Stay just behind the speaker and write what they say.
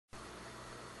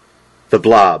The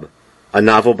Blob, a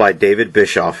novel by David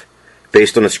Bischoff,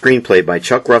 based on a screenplay by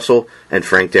Chuck Russell and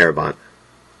Frank Darabont.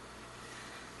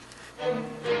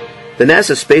 The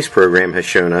NASA space program has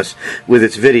shown us, with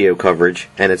its video coverage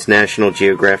and its National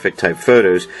Geographic-type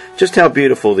photos, just how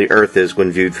beautiful the Earth is when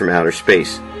viewed from outer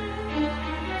space.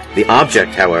 The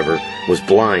object, however, was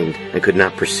blind and could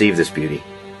not perceive this beauty.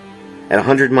 At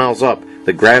 100 miles up,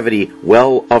 the gravity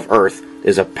well of Earth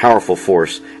is a powerful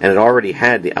force, and it already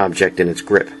had the object in its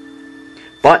grip.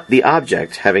 But the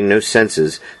object, having no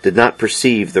senses, did not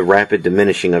perceive the rapid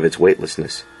diminishing of its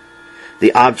weightlessness.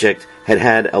 The object had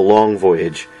had a long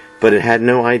voyage, but it had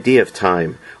no idea of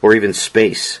time, or even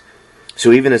space.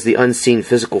 So even as the unseen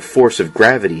physical force of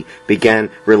gravity began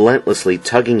relentlessly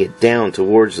tugging it down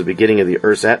towards the beginning of the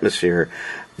Earth's atmosphere,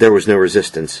 there was no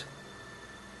resistance.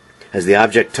 As the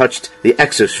object touched the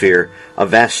exosphere, a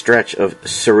vast stretch of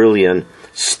cerulean,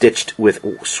 stitched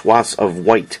with swaths of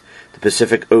white, the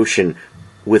Pacific Ocean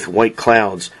with white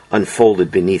clouds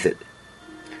unfolded beneath it.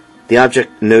 The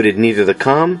object noted neither the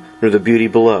calm nor the beauty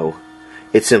below.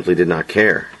 It simply did not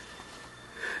care.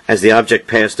 As the object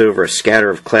passed over a scatter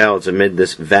of clouds amid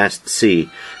this vast sea,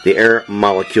 the air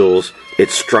molecules it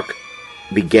struck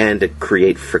began to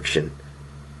create friction.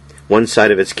 One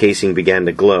side of its casing began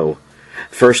to glow,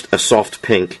 first a soft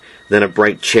pink, then a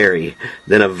bright cherry,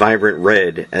 then a vibrant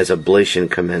red as ablation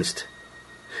commenced.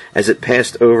 As it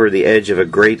passed over the edge of a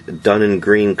great dun and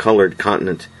green colored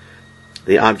continent,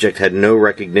 the object had no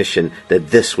recognition that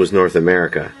this was North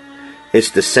America. Its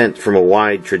descent from a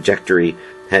wide trajectory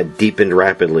had deepened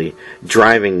rapidly,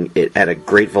 driving it at a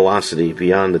great velocity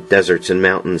beyond the deserts and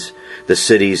mountains, the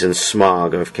cities and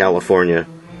smog of California.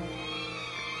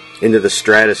 Into the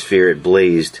stratosphere it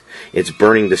blazed, its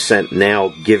burning descent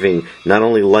now giving not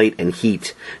only light and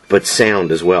heat, but sound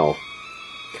as well.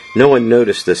 No one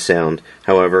noticed this sound,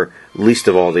 however, least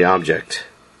of all the object.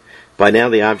 By now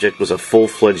the object was a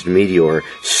full-fledged meteor,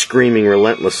 screaming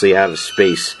relentlessly out of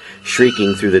space,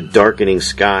 shrieking through the darkening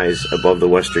skies above the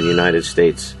western United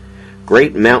States.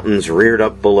 Great mountains reared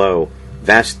up below,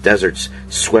 vast deserts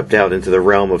swept out into the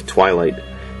realm of twilight.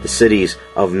 The cities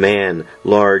of man,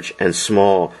 large and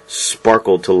small,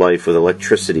 sparkled to life with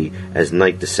electricity as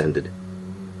night descended.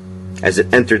 As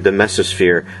it entered the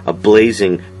mesosphere, a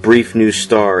blazing, brief new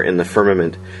star in the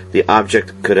firmament, the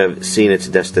object could have seen its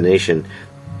destination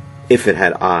if it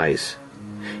had eyes.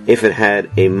 If it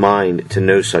had a mind to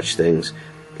know such things,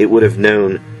 it would have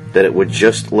known that it would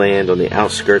just land on the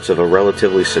outskirts of a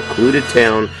relatively secluded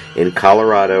town in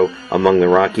Colorado among the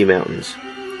Rocky Mountains,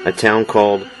 a town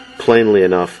called, plainly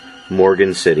enough,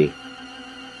 Morgan City.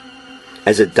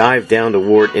 As it dived down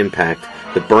toward impact,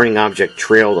 the burning object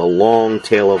trailed a long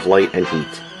tail of light and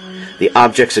heat. The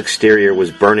object's exterior was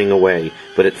burning away,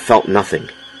 but it felt nothing.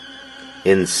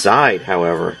 Inside,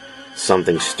 however,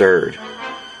 something stirred.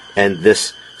 And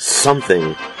this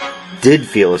something did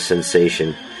feel a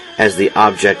sensation as the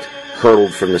object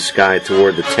hurtled from the sky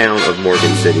toward the town of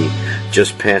Morgan City,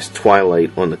 just past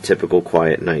twilight on the typical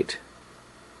quiet night.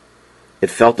 It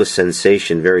felt a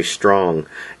sensation very strong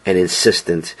and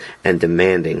insistent and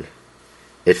demanding.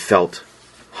 It felt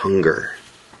hunger.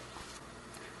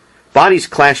 Bodies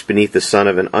clashed beneath the sun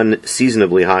of an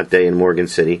unseasonably hot day in Morgan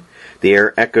City. The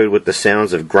air echoed with the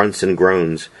sounds of grunts and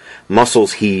groans.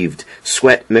 Muscles heaved.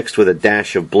 Sweat mixed with a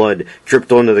dash of blood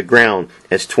dripped onto the ground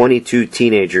as 22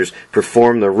 teenagers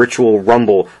performed the ritual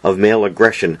rumble of male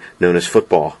aggression known as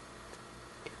football.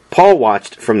 Paul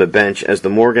watched from the bench as the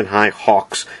Morgan High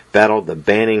Hawks battled the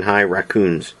Banning High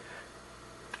Raccoons.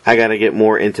 I gotta get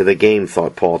more into the game,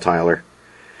 thought Paul Tyler,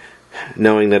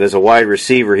 knowing that as a wide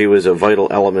receiver he was a vital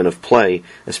element of play,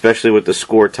 especially with the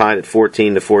score tied at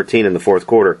 14-14 in the fourth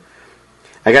quarter.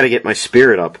 I gotta get my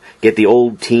spirit up, get the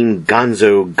old team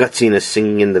gonzo gutsiness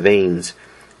singing in the veins.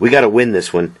 We gotta win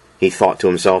this one, he thought to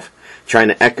himself, trying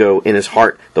to echo in his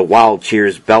heart the wild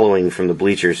cheers bellowing from the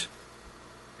bleachers.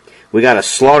 We gotta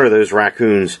slaughter those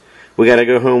raccoons. We gotta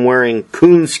go home wearing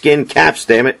coonskin caps,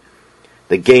 damn it.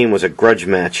 The game was a grudge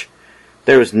match.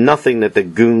 There was nothing that the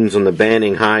goons on the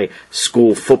Banning High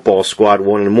School football squad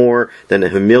wanted more than to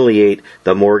humiliate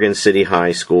the Morgan City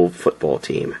High School football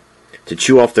team, to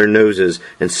chew off their noses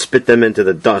and spit them into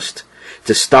the dust,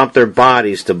 to stomp their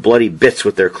bodies to bloody bits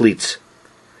with their cleats.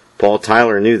 Paul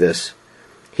Tyler knew this.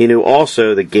 He knew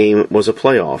also the game was a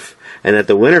playoff, and that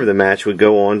the winner of the match would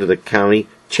go on to the county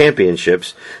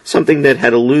championships, something that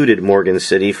had eluded Morgan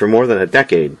City for more than a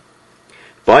decade.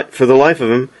 But, for the life of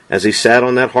him, as he sat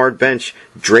on that hard bench,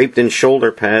 draped in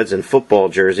shoulder pads and football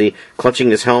jersey,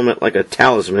 clutching his helmet like a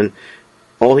talisman,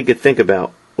 all he could think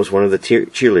about was one of the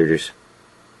cheerleaders.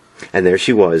 And there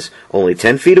she was, only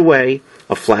 10 feet away,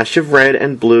 a flash of red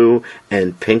and blue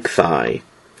and pink thigh.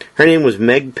 Her name was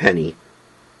Meg Penny,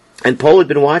 and Paul had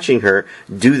been watching her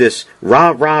do this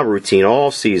rah-rah routine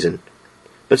all season.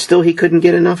 But still he couldn't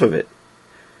get enough of it.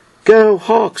 "Go,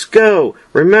 Hawks, go!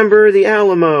 Remember the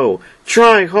Alamo!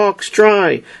 Try, Hawks,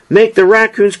 try! Make the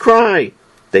raccoons cry!"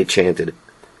 they chanted.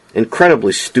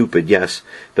 Incredibly stupid, yes,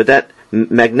 but that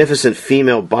magnificent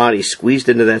female body squeezed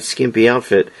into that skimpy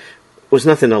outfit was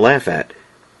nothing to laugh at.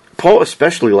 Paul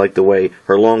especially liked the way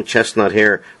her long chestnut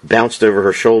hair bounced over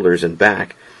her shoulders and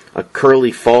back, a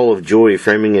curly fall of joy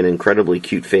framing an incredibly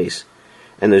cute face,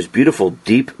 and those beautiful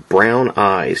deep brown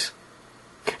eyes,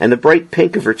 and the bright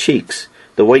pink of her cheeks,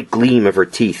 the white gleam of her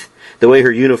teeth, the way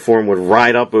her uniform would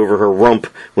ride up over her rump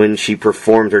when she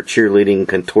performed her cheerleading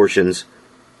contortions.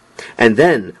 And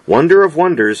then, wonder of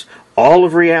wonders, all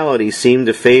of reality seemed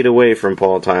to fade away from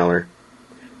Paul Tyler.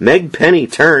 Meg Penny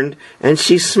turned, and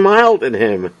she smiled at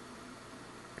him.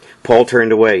 Paul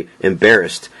turned away,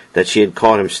 embarrassed that she had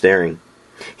caught him staring.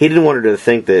 He didn't want her to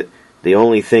think that the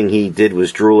only thing he did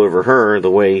was drool over her,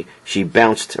 the way she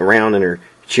bounced around in her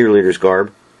cheerleader's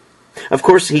garb. Of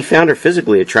course, he found her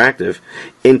physically attractive,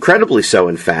 incredibly so,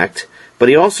 in fact, but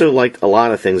he also liked a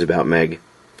lot of things about Meg.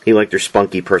 He liked her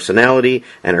spunky personality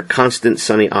and her constant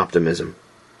sunny optimism.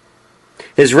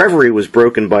 His reverie was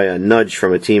broken by a nudge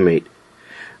from a teammate.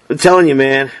 "I'm telling you,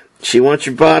 man, she wants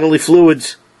your bodily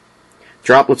fluids."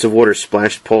 Droplets of water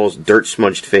splashed Paul's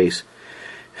dirt-smudged face.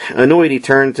 Annoyed, he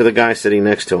turned to the guy sitting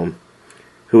next to him,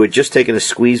 who had just taken a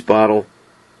squeeze bottle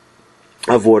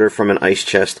of water from an ice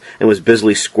chest and was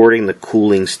busily squirting the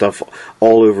cooling stuff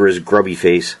all over his grubby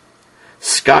face.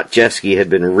 Scott Jeske had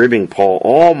been ribbing Paul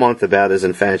all month about his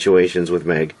infatuations with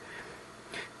Meg.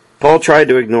 Paul tried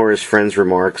to ignore his friend's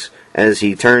remarks as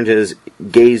he turned his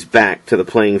gaze back to the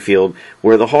playing field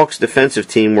where the Hawks' defensive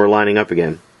team were lining up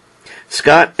again.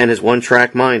 Scott and his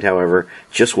one-track mind, however,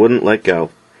 just wouldn't let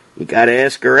go. "You gotta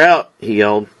ask her out," he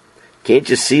yelled. "Can't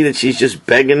you see that she's just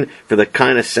begging for the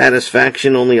kind of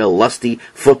satisfaction only a lusty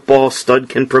football stud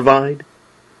can provide?"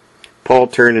 Paul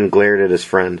turned and glared at his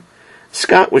friend.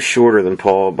 Scott was shorter than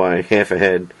Paul by half a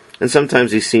head, and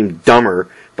sometimes he seemed dumber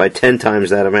by 10 times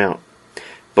that amount.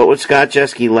 But what Scott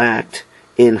Jeske lacked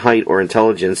in height or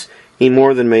intelligence, he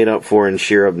more than made up for in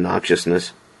sheer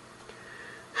obnoxiousness.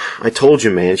 "I told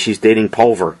you, man, she's dating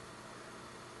Pulver."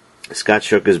 Scott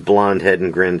shook his blonde head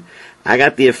and grinned. "I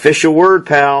got the official word,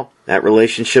 pal. That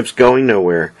relationship's going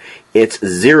nowhere. It's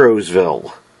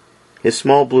Zerosville." His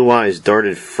small blue eyes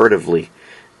darted furtively,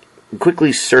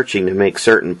 quickly searching to make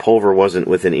certain Pulver wasn't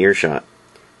within earshot.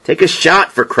 "Take a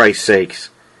shot, for Christ's sakes."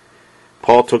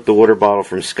 Paul took the water bottle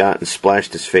from Scott and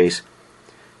splashed his face.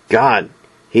 God,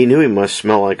 he knew he must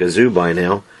smell like a zoo by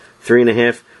now.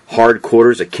 3.5 hard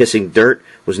quarters of kissing dirt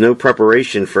was no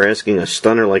preparation for asking a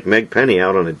stunner like Meg Penny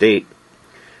out on a date.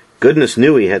 Goodness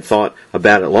knew he had thought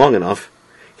about it long enough.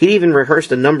 He'd even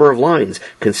rehearsed a number of lines,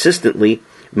 consistently,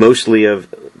 mostly of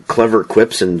clever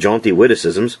quips and jaunty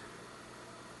witticisms.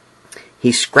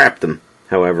 He scrapped them,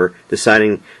 however,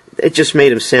 deciding it just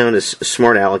made him sound as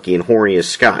smart-alecky and horny as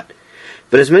Scott.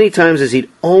 But as many times as he'd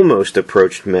almost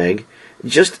approached Meg,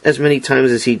 just as many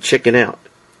times as he'd chicken out.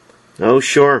 Oh,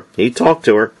 sure, he'd talked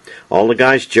to her. All the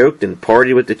guys joked and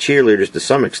partied with the cheerleaders to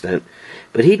some extent,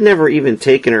 but he'd never even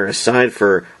taken her aside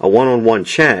for a one-on-one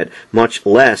chat, much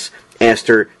less asked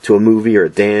her to a movie or a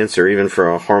dance or even for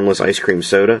a harmless ice cream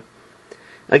soda.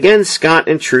 Again, Scott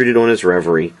intruded on his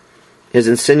reverie, his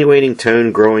insinuating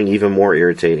tone growing even more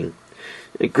irritating.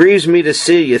 "It grieves me to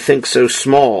see you think so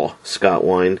small," Scott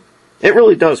whined. "It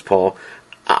really does, Paul.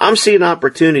 I'm seeing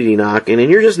opportunity knocking, and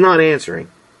you're just not answering."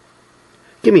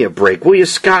 "Give me a break, will you,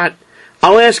 Scott?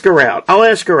 I'll ask her out. I'll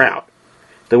ask her out."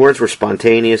 The words were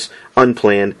spontaneous,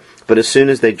 unplanned, but as soon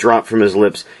as they dropped from his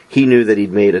lips, he knew that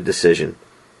he'd made a decision.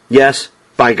 Yes,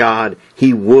 by God,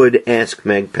 he would ask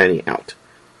Meg Penny out.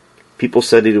 People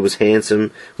said he was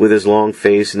handsome, with his long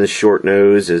face and his short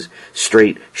nose, his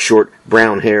straight, short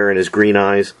brown hair and his green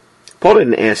eyes. Paul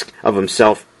didn't ask of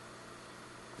himself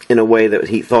in a way that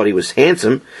he thought he was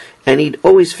handsome, and he'd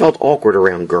always felt awkward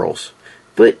around girls.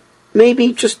 But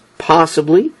maybe, just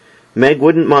possibly, Meg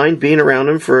wouldn't mind being around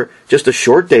him for just a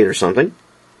short date or something.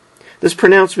 This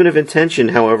pronouncement of intention,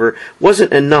 however,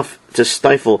 wasn't enough to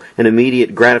stifle an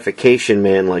immediate gratification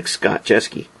man like Scott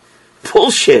Jeske.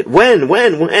 "Bullshit!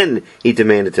 When? He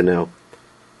demanded to know.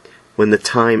 "When the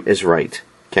time is right,"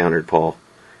 countered Paul.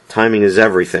 "Timing is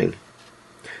everything."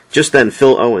 Just then,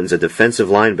 Phil Owens, a defensive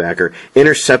linebacker,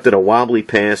 intercepted a wobbly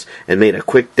pass and made a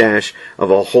quick dash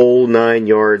of a whole 9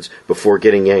 yards before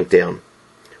getting yanked down.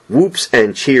 Whoops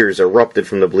and cheers erupted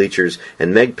from the bleachers,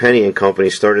 and Meg Penny and company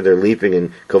started their leaping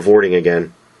and cavorting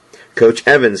again. Coach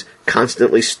Evans,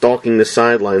 constantly stalking the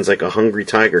sidelines like a hungry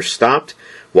tiger, stopped,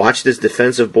 watched his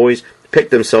defensive boys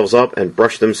pick themselves up and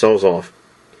brush themselves off,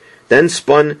 then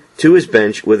spun to his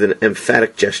bench with an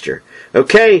emphatic gesture.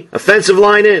 "Okay, offensive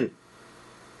line in."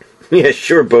 "Yeah,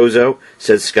 sure, bozo,"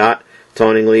 said Scott,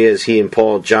 tauntingly, as he and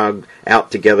Paul jogged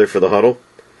out together for the huddle.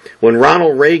 "When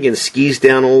Ronald Reagan skis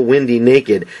down old Windy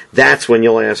naked, that's when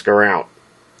you'll ask her out."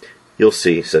 "You'll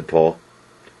see," said Paul,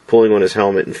 pulling on his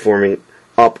helmet and forming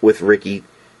up with Ricky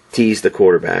Tease, the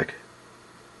quarterback.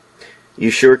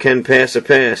 "You sure can pass a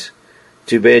pass.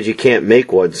 Too bad you can't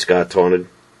make one," Scott taunted.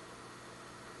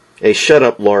 "Hey, shut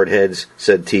up, lardheads,"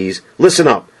 said Tease. "Listen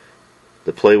up."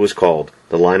 The play was called.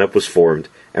 The lineup was formed.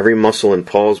 Every muscle in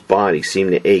Paul's body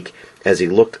seemed to ache as he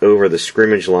looked over the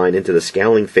scrimmage line into the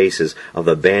scowling faces of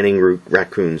the Banning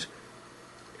raccoons.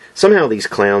 Somehow these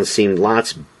clowns seemed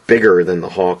lots bigger than the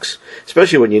Hawks,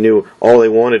 especially when you knew all they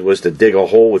wanted was to dig a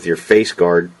hole with your face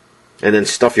guard and then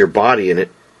stuff your body in it.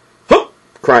 "Hup!"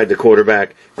 cried the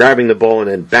quarterback, grabbing the ball and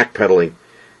then backpedaling.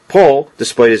 Paul,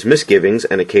 despite his misgivings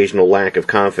and occasional lack of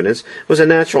confidence, was a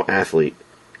natural athlete.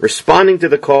 Responding to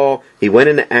the call, he went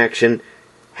into action,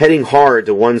 heading hard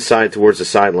to one side towards the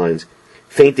sidelines,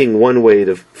 feinting one way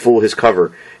to fool his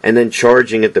cover, and then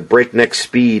charging at the breakneck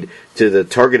speed to the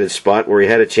targeted spot where he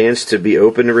had a chance to be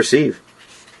open to receive.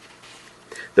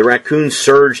 The raccoon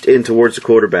surged in towards the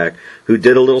quarterback, who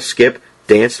did a little skip,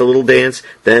 danced a little dance,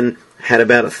 then had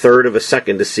about a third of a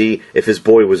second to see if his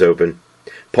boy was open.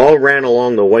 Paul ran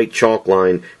along the white chalk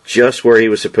line just where he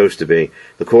was supposed to be.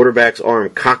 The quarterback's arm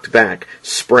cocked back,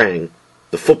 sprang.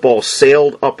 The football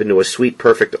sailed up into a sweet,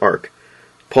 perfect arc.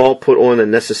 Paul put on the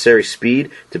necessary speed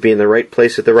to be in the right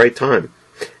place at the right time.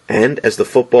 And as the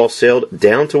football sailed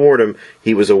down toward him,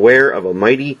 he was aware of a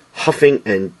mighty huffing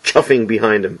and chuffing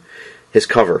behind him. His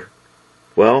cover.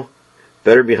 Well,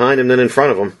 better behind him than in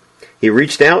front of him. He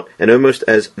reached out, and almost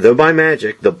as though by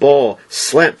magic, the ball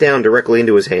slapped down directly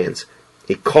into his hands.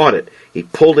 He caught it. He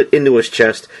pulled it into his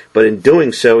chest, but in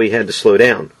doing so he had to slow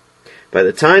down. By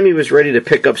the time he was ready to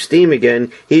pick up steam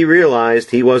again, he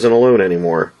realized he wasn't alone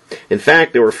anymore. In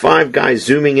fact, there were 5 guys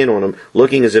zooming in on him,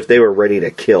 looking as if they were ready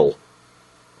to kill.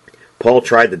 Paul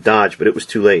tried to dodge, but it was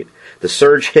too late. The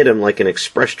surge hit him like an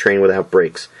express train without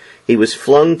brakes. He was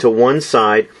flung to one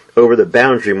side over the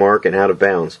boundary mark and out of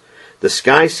bounds. The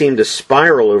sky seemed to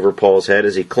spiral over Paul's head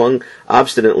as he clung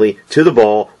obstinately to the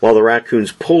ball while the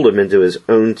raccoons pulled him into his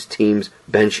own team's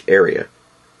bench area.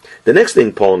 The next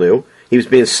thing Paul knew, he was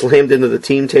being slammed into the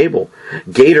team table.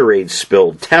 Gatorade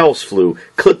spilled, towels flew,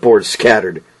 clipboards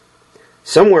scattered.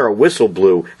 Somewhere a whistle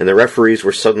blew and the referees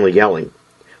were suddenly yelling.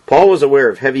 Paul was aware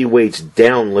of heavy weights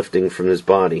downlifting from his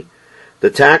body. The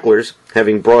tacklers,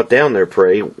 having brought down their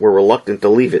prey, were reluctant to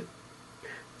leave it.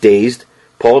 Dazed,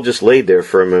 Paul just laid there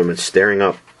for a moment, staring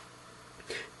up.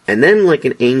 And then, like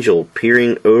an angel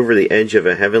peering over the edge of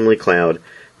a heavenly cloud,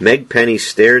 Meg Penny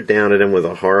stared down at him with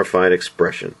a horrified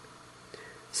expression.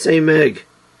 "Say, Meg,"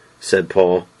 said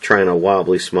Paul, trying a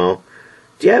wobbly smile,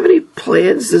 "do you have any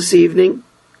plans this evening?"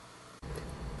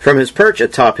 From his perch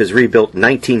atop his rebuilt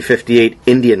 1958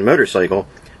 Indian motorcycle,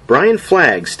 Brian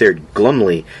Flagg stared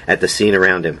glumly at the scene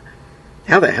around him.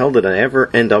 How the hell did I ever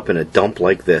end up in a dump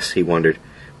like this, he wondered.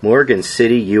 Morgan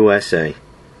City, USA.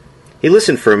 He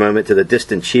listened for a moment to the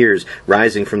distant cheers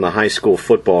rising from the high school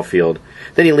football field.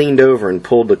 Then he leaned over and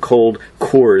pulled the cold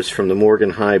Coors from the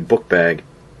Morgan High book bag.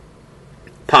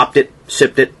 Popped it,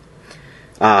 sipped it.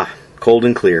 Ah, cold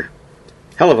and clear.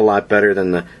 Hell of a lot better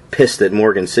than the piss that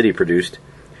Morgan City produced.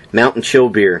 Mountain Chill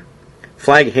beer.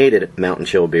 Flagg hated Mountain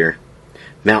Chill beer.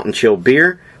 Mountain Chill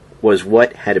beer was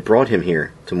what had brought him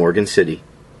here, to Morgan City.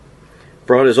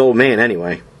 Brought his old man,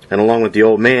 anyway. And along with the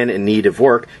old man in need of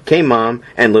work came Mom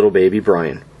and little baby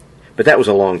Brian. But that was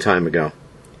a long time ago.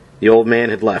 The old man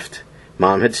had left.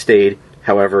 Mom had stayed,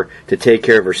 however, to take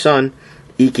care of her son,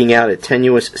 eking out a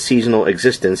tenuous seasonal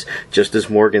existence just as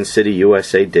Morgan City,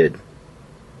 USA did.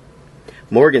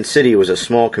 Morgan City was a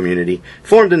small community,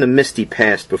 formed in the misty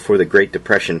past before the Great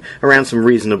Depression, around some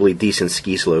reasonably decent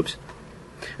ski slopes.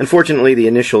 Unfortunately, the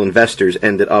initial investors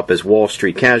ended up as Wall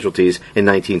Street casualties in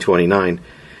 1929,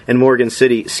 and Morgan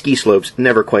City ski slopes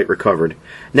never quite recovered,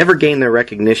 never gained their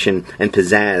recognition and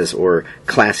pizzazz or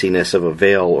classiness of a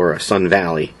Vail or a Sun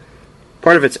Valley.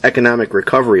 Part of its economic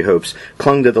recovery hopes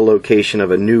clung to the location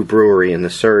of a new brewery and the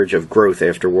surge of growth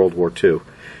after World War II.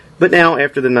 But now,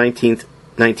 after the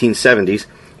 1970s,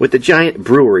 with the giant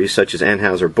breweries such as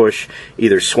Anheuser-Busch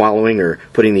either swallowing or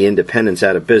putting the independents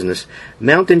out of business,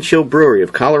 Mountain Chill Brewery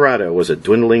of Colorado was a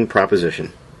dwindling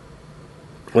proposition.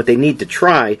 What they need to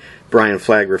try, Brian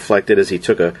Flagg reflected as he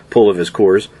took a pull of his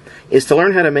cores, is to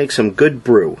learn how to make some good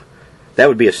brew. That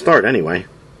would be a start, anyway.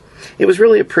 It was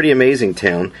really a pretty amazing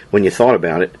town when you thought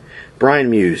about it. Brian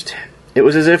mused. It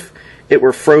was as if it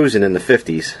were frozen in the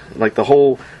 50s, like the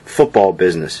whole football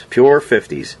business, pure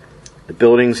 50s. The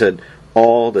buildings had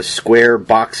all the square,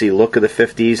 boxy look of the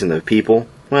 50s, and the people,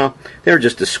 well, they were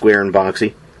just as square and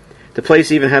boxy. The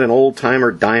place even had an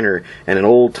old-timer diner and an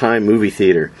old-time movie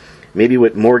theater. Maybe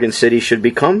what Morgan City should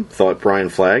become, thought Brian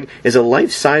Flagg, is a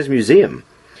life-size museum.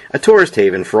 A tourist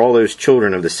haven for all those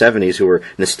children of the 70s who were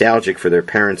nostalgic for their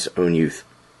parents' own youth.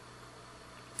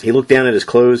 He looked down at his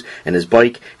clothes and his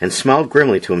bike and smiled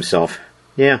grimly to himself.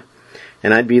 Yeah,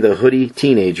 and I'd be the hoodie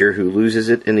teenager who loses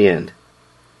it in the end.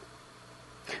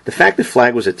 The fact that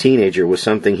Flagg was a teenager was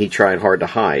something he tried hard to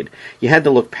hide. You had to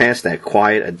look past that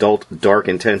quiet, adult, dark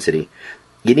intensity.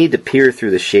 You need to peer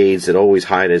through the shades that always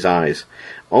hide his eyes.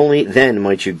 Only then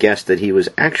might you guess that he was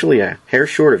actually a hair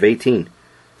short of 18.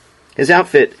 His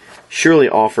outfit surely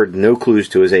offered no clues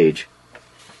to his age.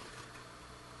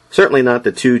 Certainly not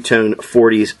the two-tone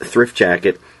 40s thrift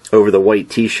jacket over the white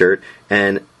t-shirt,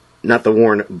 and not the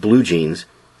worn blue jeans,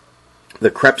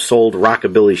 the crepe-soled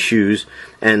rockabilly shoes,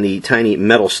 and the tiny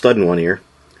metal stud in one ear.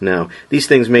 No, these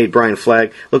things made Brian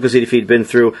Flagg look as if he'd been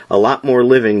through a lot more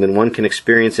living than one can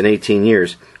experience in 18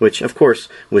 years, which, of course,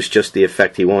 was just the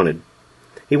effect he wanted.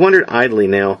 He wondered idly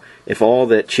now if all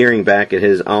that cheering back at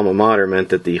his alma mater meant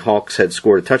that the Hawks had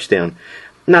scored a touchdown.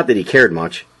 Not that he cared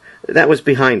much. That was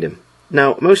behind him.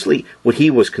 No, mostly what he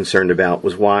was concerned about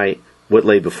was what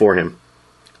lay before him.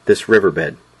 This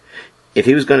riverbed. If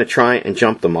he was going to try and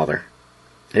jump the mother.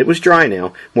 It was dry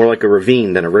now, more like a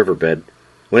ravine than a riverbed.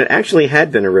 When it actually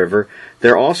had been a river,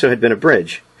 there also had been a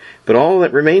bridge. But all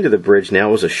that remained of the bridge now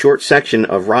was a short section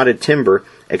of rotted timber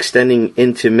extending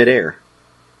into midair.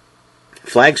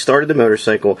 Flagg started the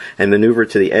motorcycle and maneuvered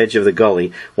to the edge of the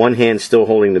gully, one hand still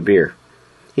holding the beer.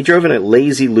 He drove in a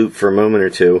lazy loop for a moment or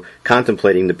two,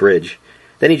 contemplating the bridge.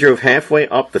 Then he drove halfway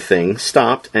up the thing,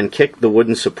 stopped, and kicked the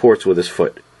wooden supports with his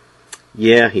foot.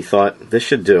 Yeah, he thought, this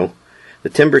should do. The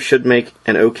timber should make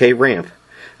an okay ramp.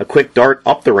 A quick dart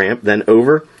up the ramp, then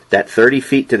over, that 30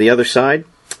 feet to the other side?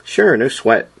 Sure, no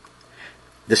sweat.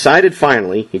 Decided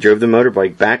finally, he drove the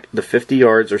motorbike back the 50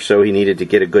 yards or so he needed to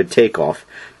get a good takeoff.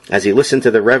 As he listened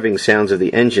to the revving sounds of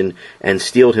the engine and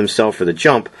steeled himself for the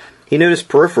jump, he noticed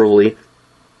peripherally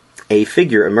a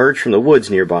figure emerge from the woods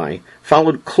nearby,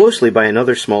 followed closely by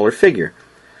another smaller figure.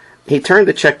 He turned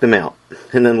to check them out,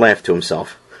 and then laughed to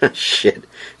himself. Shit,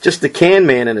 just the can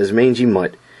man and his mangy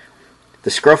mutt. The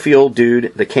scruffy old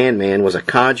dude, the can man, was a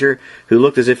codger who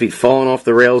looked as if he'd fallen off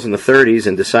the rails in the 30s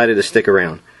and decided to stick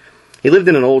around. He lived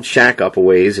in an old shack up a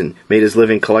ways and made his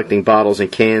living collecting bottles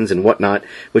and cans and whatnot,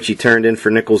 which he turned in for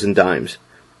nickels and dimes.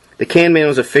 The can man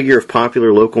was a figure of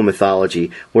popular local mythology,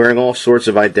 wearing all sorts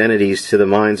of identities to the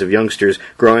minds of youngsters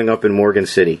growing up in Morgan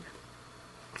City.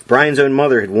 Brian's own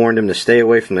mother had warned him to stay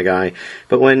away from the guy,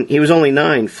 but when he was only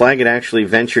 9, Flagg had actually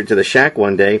ventured to the shack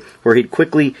one day, where he'd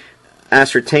quickly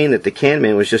ascertained that the can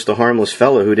man was just a harmless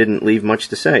fellow who didn't leave much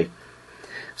to say.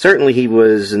 Certainly he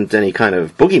wasn't any kind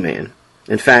of boogeyman.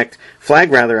 In fact,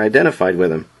 Flagg rather identified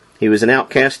with him. He was an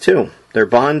outcast, too. Their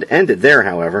bond ended there,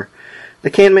 however. The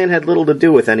can man had little to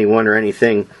do with anyone or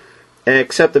anything,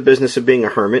 except the business of being a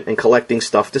hermit and collecting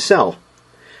stuff to sell.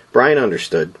 Brian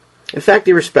understood. In fact,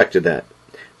 he respected that.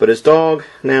 But his dog,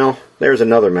 now, there's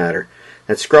another matter.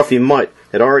 That scruffy mutt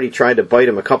had already tried to bite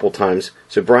him a couple times,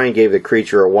 so Brian gave the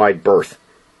creature a wide berth.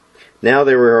 Now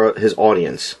they were his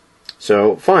audience.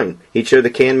 So, fine, he'd show the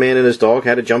can man and his dog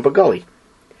how to jump a gully.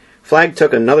 Flagg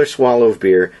took another swallow of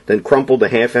beer, then crumpled the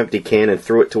half-empty can and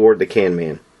threw it toward the can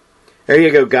man. There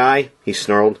you go, guy, he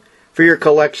snarled, for your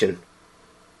collection.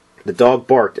 The dog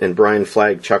barked, and Brian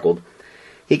Flagg chuckled.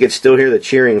 He could still hear the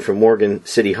cheering from Morgan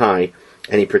City High,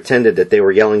 and he pretended that they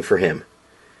were yelling for him.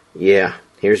 Yeah,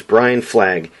 here's Brian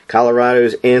Flagg,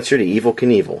 Colorado's answer to Evel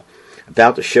Knievel,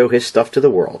 about to show his stuff to the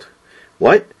world.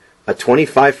 What? A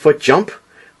 25-foot jump?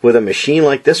 With a machine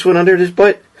like this one under his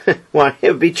butt? Why,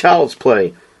 it would be child's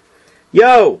play.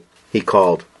 Yo! He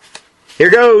called. Here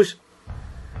goes!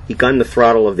 He gunned the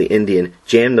throttle of the Indian,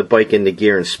 jammed the bike into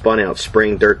gear, and spun out,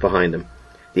 spraying dirt behind him.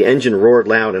 The engine roared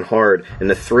loud and hard, and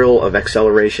the thrill of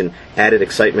acceleration added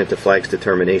excitement to Flagg's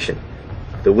determination.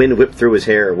 The wind whipped through his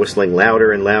hair, whistling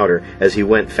louder and louder as he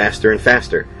went faster and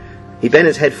faster. He bent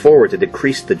his head forward to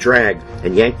decrease the drag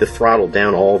and yanked the throttle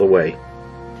down all the way.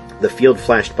 The field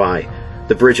flashed by.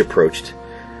 The bridge approached.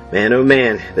 Man, oh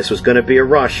man, this was going to be a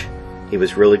rush. He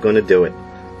was really going to do it.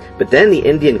 But then the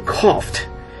Indian coughed.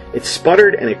 It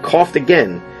sputtered and it coughed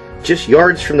again, just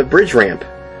yards from the bridge ramp.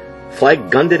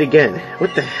 Flag gunned it again.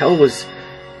 What the hell was...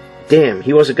 Damn,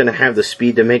 he wasn't going to have the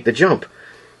speed to make the jump.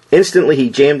 Instantly, he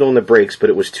jammed on the brakes, but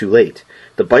it was too late.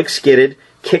 The bike skidded,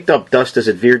 kicked up dust as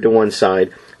it veered to one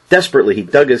side. Desperately, he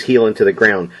dug his heel into the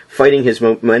ground, fighting his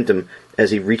momentum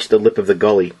as he reached the lip of the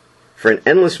gully. For an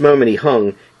endless moment he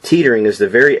hung, teetering as the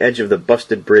very edge of the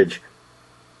busted bridge.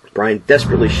 Brian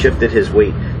desperately shifted his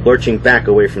weight, lurching back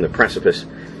away from the precipice.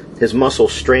 His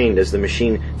muscles strained as the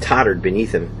machine tottered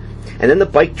beneath him. And then the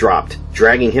bike dropped,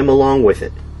 dragging him along with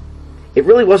it. It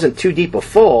really wasn't too deep a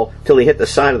fall till he hit the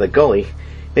side of the gully,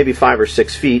 maybe 5 or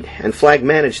 6 feet, and Flag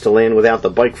managed to land without the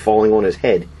bike falling on his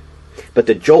head. But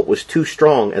the jolt was too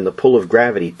strong and the pull of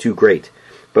gravity too great.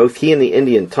 Both he and the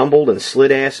Indian tumbled and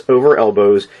slid ass over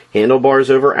elbows, handlebars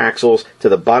over axles, to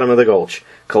the bottom of the gulch,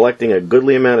 collecting a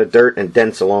goodly amount of dirt and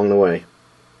dents along the way.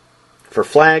 For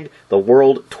Flag, the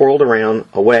world twirled around,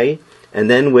 away, and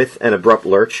then with an abrupt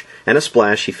lurch and a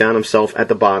splash he found himself at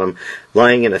the bottom,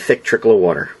 lying in a thick trickle of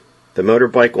water. The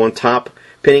motorbike on top,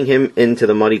 pinning him into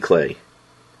the muddy clay.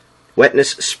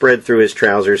 Wetness spread through his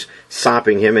trousers,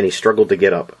 sopping him, and he struggled to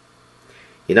get up.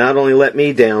 "You not only let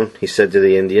me down," he said to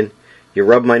the Indian, "you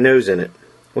rubbed my nose in it.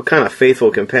 What kind of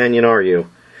faithful companion are you?"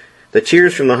 The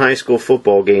cheers from the high school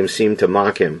football game seemed to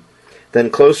mock him. Then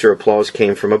closer applause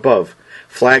came from above.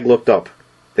 Flag looked up.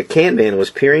 The can man was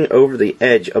peering over the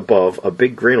edge above, a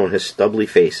big grin on his stubbly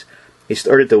face. He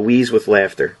started to wheeze with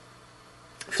laughter.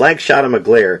 Flag shot him a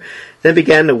glare, then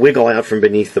began to wiggle out from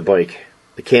beneath the bike.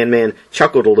 The can man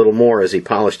chuckled a little more as he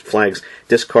polished Flag's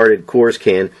discarded Coors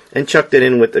can and chucked it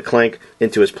in with the clank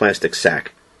into his plastic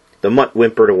sack. The mutt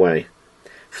whimpered away.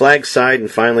 Flag sighed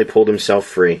and finally pulled himself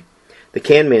free. The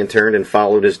can man turned and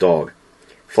followed his dog.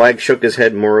 Flag shook his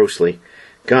head morosely.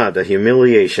 God, the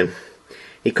humiliation.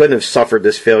 He couldn't have suffered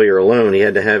this failure alone. He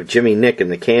had to have Jimmy Nick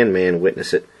and the can man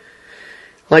witness it.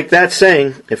 Like that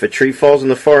saying, if a tree falls in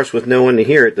the forest with no one to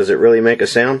hear it, does it really make a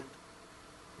sound?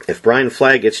 If Brian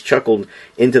Flag gets chuckled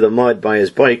into the mud by his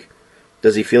bike,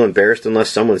 does he feel embarrassed unless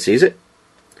someone sees it?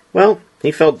 Well,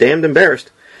 he felt damned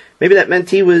embarrassed. Maybe that meant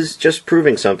he was just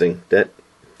proving something, that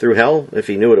through hell, if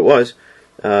he knew what it was,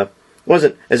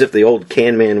 wasn't as if the old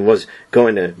can man was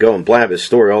going to go and blab his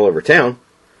story all over town.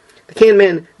 The can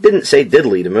man didn't say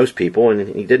diddly to most people,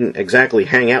 and he didn't exactly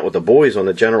hang out with the boys on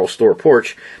the general store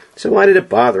porch, so why did it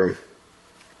bother him?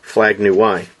 Flag knew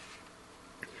why.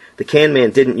 The can man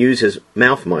didn't use his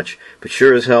mouth much, but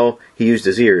sure as hell he used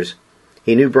his ears.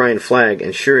 He knew Brian Flag,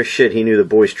 and sure as shit he knew the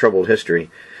boy's troubled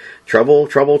history. Trouble,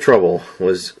 trouble, trouble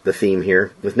was the theme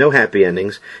here, with no happy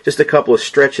endings, just a couple of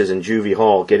stretches in Juvie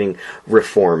Hall getting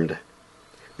reformed.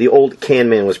 The old can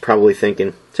man was probably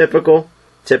thinking, typical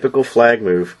Flag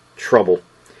move, trouble.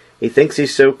 He thinks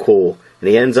he's so cool, and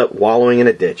he ends up wallowing in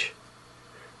a ditch.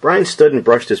 Brian stood and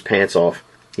brushed his pants off.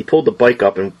 He pulled the bike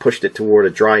up and pushed it toward a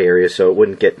dry area so it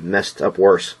wouldn't get messed up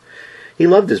worse. He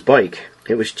loved his bike.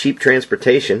 It was cheap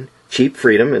transportation, cheap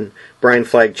freedom, and Brian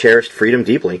Flag cherished freedom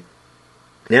deeply.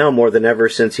 Now, more than ever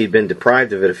since he'd been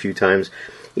deprived of it a few times,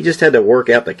 he just had to work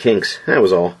out the kinks, that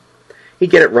was all.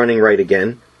 He'd get it running right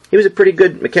again. He was a pretty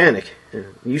good mechanic,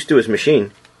 used to his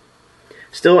machine.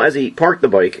 Still, as he parked the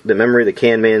bike, the memory of the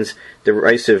can man's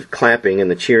derisive clapping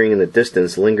and the cheering in the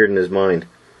distance lingered in his mind.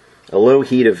 A low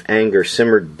heat of anger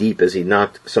simmered deep as he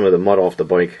knocked some of the mud off the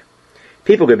bike.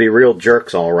 People could be real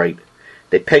jerks, all right.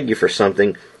 They peg you for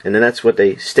something, and then that's what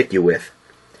they stick you with.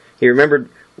 He remembered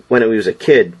when he was a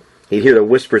kid, he'd hear the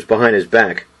whispers behind his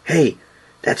back. Hey,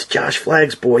 that's Josh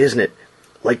Flag's boy, isn't it?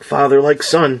 Like father, like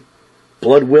son.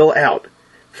 Blood will out.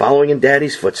 Following in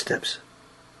Daddy's footsteps.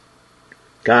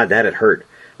 God, that had hurt.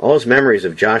 All his memories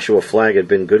of Joshua Flagg had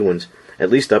been good ones, at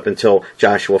least up until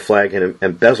Joshua Flagg had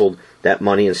embezzled that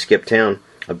money and skipped town,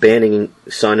 abandoning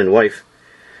son and wife.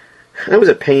 That was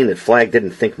a pain that Flagg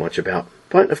didn't think much about,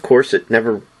 but of course it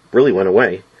never really went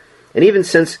away. And even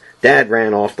since Dad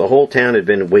ran off, the whole town had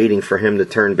been waiting for him to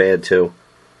turn bad too.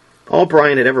 All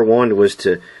Brian had ever wanted was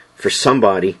for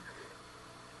somebody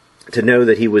to know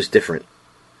that he was different.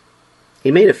 He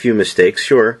made a few mistakes,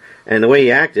 sure, and the way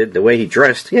he acted, the way he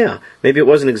dressed, yeah, maybe it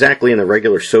wasn't exactly in the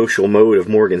regular social mode of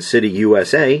Morgan City,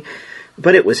 USA,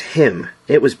 but it was him.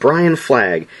 It was Brian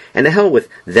Flagg, and to hell with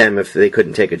them if they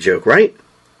couldn't take a joke, right?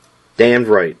 Damned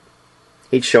right.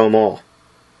 He'd show 'em all.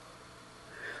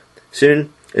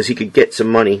 Soon as he could get some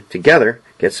money together,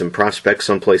 get some prospects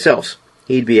someplace else,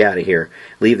 he'd be out of here,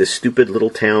 leave the stupid little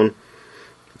town,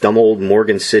 dumb old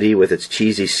Morgan City with its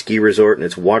cheesy ski resort and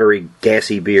its watery,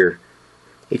 gassy beer.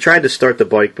 He tried to start the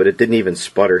bike, but it didn't even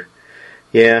sputter.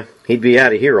 Yeah, he'd be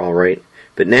out of here all right.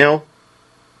 But now,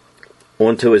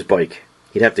 onto his bike.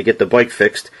 He'd have to get the bike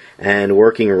fixed, and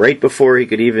working right before he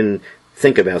could even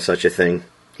think about such a thing.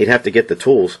 He'd have to get the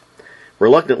tools.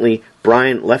 Reluctantly,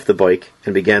 Brian left the bike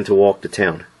and began to walk to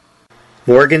town.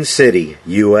 Morgan City,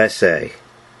 USA.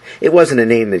 It wasn't a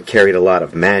name that carried a lot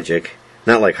of magic,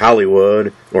 not like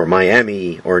Hollywood, or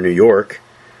Miami, or New York.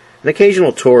 An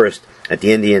occasional tourist at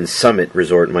the Indian Summit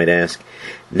Resort might ask,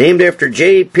 "Named after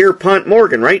J. Pierpont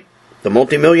Morgan, right? The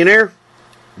multimillionaire?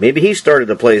 Maybe he started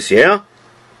the place, yeah?"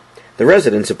 The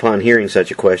residents, upon hearing such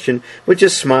a question, would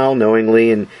just smile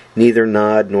knowingly and neither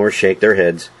nod nor shake their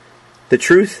heads. The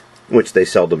truth, which they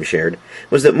seldom shared,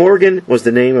 was that Morgan was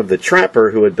the name of the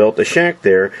trapper who had built a shack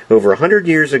there over 100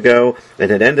 years ago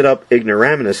and had ended up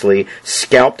ignoraminously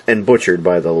scalped and butchered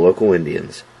by the local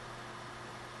Indians.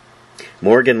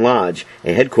 Morgan Lodge,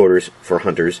 a headquarters for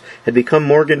hunters, had become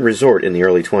Morgan Resort in the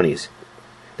early 20s.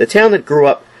 The town that grew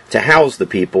up to house the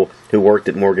people who worked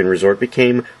at Morgan Resort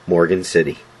became Morgan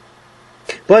City.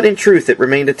 But in truth it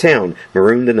remained a town,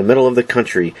 marooned in the middle of the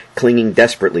country, clinging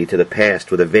desperately to the past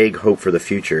with a vague hope for the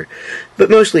future, but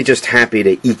mostly just happy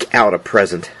to eke out a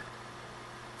present.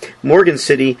 Morgan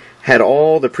City had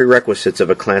all the prerequisites of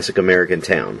a classic American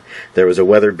town. There was a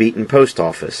weather-beaten post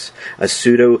office, a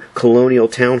pseudo-colonial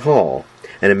town hall,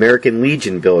 an American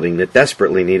Legion building that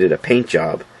desperately needed a paint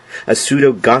job, a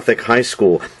pseudo-Gothic high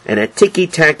school, and a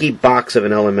ticky-tacky box of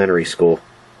an elementary school.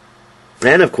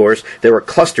 And, of course, there were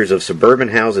clusters of suburban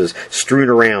houses strewn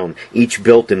around, each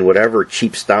built in whatever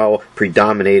cheap style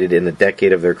predominated in the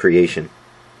decade of their creation.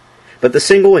 But the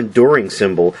single enduring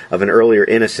symbol of an earlier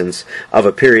innocence, of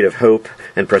a period of hope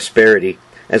and prosperity,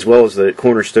 as well as the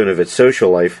cornerstone of its social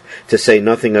life, to say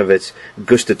nothing of its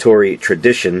gustatory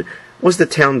tradition, was the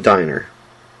town diner.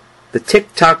 The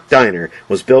Tick-Tock Diner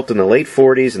was built in the late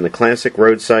 40s in the classic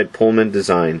roadside Pullman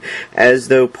design, as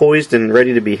though poised and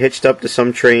ready to be hitched up to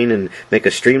some train and make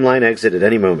a streamlined exit at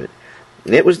any moment.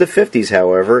 It was the 50s,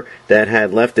 however, that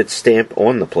had left its stamp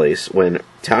on the place when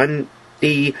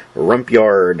Tandy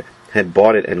Rumpyard had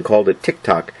bought it and called it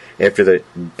Tick-Tock after the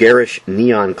garish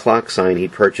neon clock sign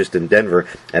he'd purchased in Denver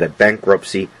at a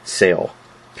bankruptcy sale.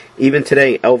 Even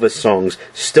today, Elvis songs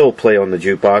still play on the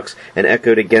jukebox and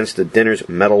echoed against the dinner's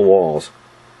metal walls.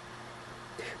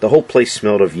 The whole place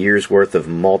smelled of years' worth of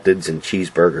malteds and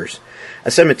cheeseburgers. A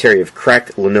cemetery of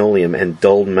cracked linoleum and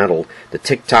dulled metal, the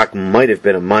Tick-Tock might have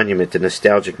been a monument to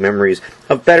nostalgic memories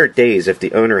of better days if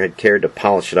the owner had cared to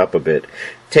polish it up a bit,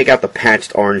 take out the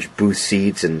patched orange booth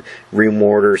seats and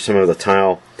remortar some of the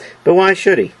tile. But why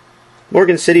should he?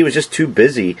 Morgan City was just too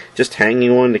busy just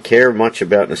hanging on to care much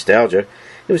about nostalgia.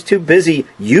 It was too busy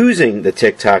using the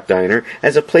Tick-Tock Diner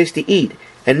as a place to eat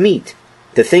and meet,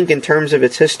 to think in terms of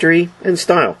its history and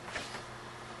style.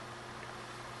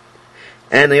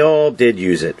 And they all did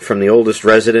use it, from the oldest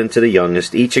resident to the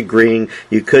youngest, each agreeing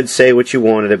you could say what you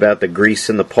wanted about the grease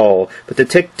and the pall, but the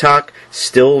Tick-Tock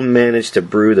still managed to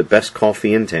brew the best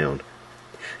coffee in town.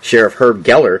 Sheriff Herb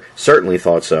Geller certainly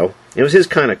thought so. It was his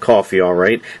kind of coffee, all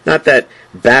right, not that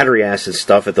battery acid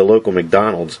stuff at the local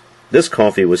McDonald's. This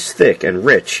coffee was thick and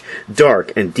rich,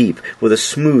 dark and deep, with a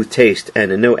smooth taste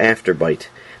and no afterbite.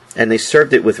 And they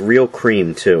served it with real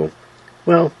cream, too.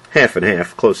 Well, half and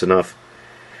half, close enough.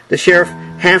 The sheriff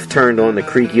half-turned on the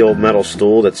creaky old metal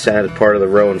stool that sat at part of the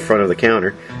row in front of the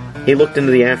counter. He looked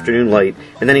into the afternoon light,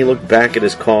 and then he looked back at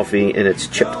his coffee in its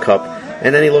chipped cup,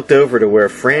 and then he looked over to where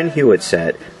Fran Hewitt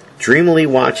sat, dreamily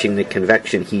watching the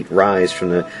convection heat rise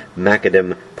from the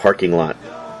macadam parking lot.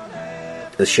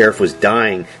 The sheriff was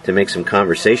dying to make some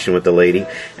conversation with the lady,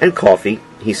 and coffee,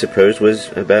 he supposed, was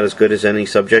about as good as any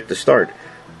subject to start.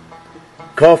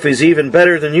 "Coffee's even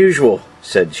better than usual,"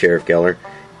 said Sheriff Geller,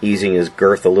 easing his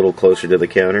girth a little closer to the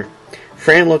counter.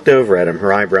 Fran looked over at him,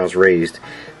 her eyebrows raised.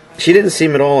 She didn't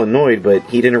seem at all annoyed, but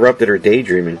he'd interrupted her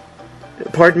daydreaming.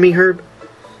 "Pardon me, Herb?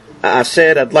 I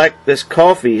said I'd like this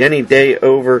coffee any day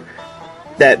over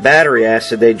that battery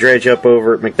acid they dredge up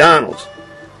over at McDonald's."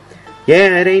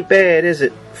 "Yeah, it ain't bad, is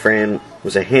it?" Fran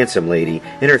was a handsome lady,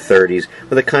 in her 30s,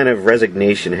 with a kind of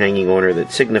resignation hanging on her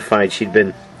that signified she'd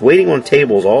been waiting on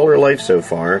tables all her life so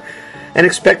far, and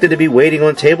expected to be waiting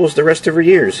on tables the rest of her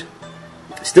years.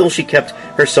 Still, she kept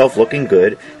herself looking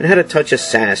good, and had a touch of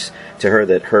sass to her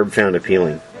that Herb found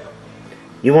appealing.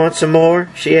 "You want some more?"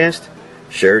 she asked.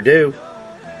 "Sure do."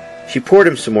 She poured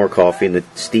him some more coffee, and the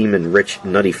steam and rich,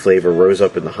 nutty flavor rose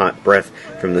up in the hot breath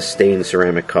from the stained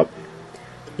ceramic cup.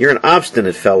 "You're an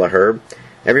obstinate fella, Herb.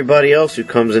 Everybody else who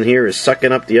comes in here is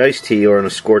sucking up the iced tea on a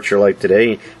scorcher like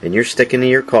today, and you're sticking to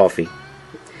your coffee."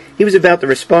 He was about to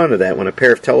respond to that when a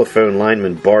pair of telephone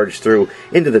linemen barged through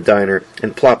into the diner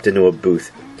and plopped into a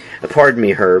booth. "Pardon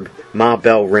me, Herb. Ma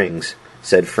bell rings,"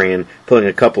 said Fran, pulling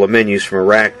a couple of menus from a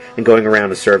rack and going around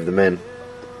to serve the men.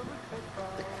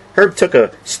 Herb took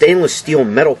a stainless steel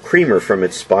metal creamer from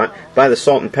its spot by the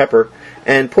salt and pepper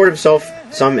and poured himself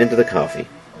some into the coffee.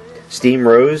 Steam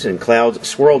rose and clouds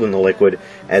swirled in the liquid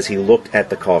as he looked at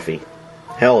the coffee.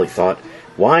 Hell, he thought,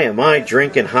 why am I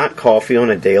drinking hot coffee on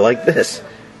a day like this?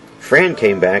 Fran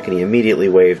came back and he immediately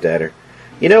waved at her.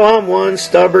 You know, I'm one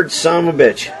stubborn son of a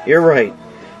bitch. You're right.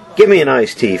 Give me an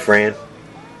iced tea, Fran.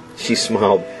 She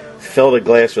smiled, filled a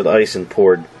glass with ice and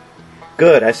poured.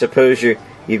 Good, I suppose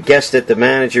you've guessed it, the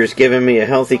manager's given me a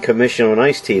healthy commission on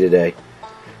iced tea today.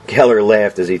 Geller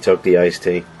laughed as he took the iced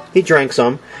tea. He drank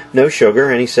some, no sugar,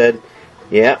 and he said,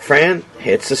 Yeah, Fran,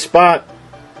 hits the spot.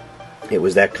 It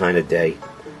was that kind of day.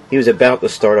 He was about to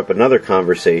start up another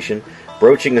conversation,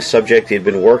 broaching a subject he had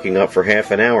been working up for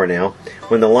half an hour now,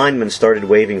 when the lineman started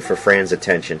waving for Fran's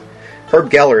attention. Herb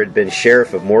Geller had been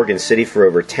sheriff of Morgan City for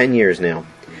over 10 years now.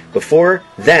 Before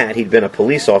that, he'd been a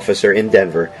police officer in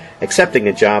Denver, accepting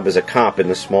a job as a cop in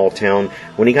the small town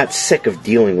when he got sick of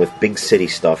dealing with big city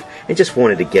stuff and just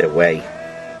wanted to get away.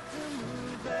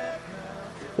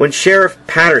 When Sheriff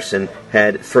Patterson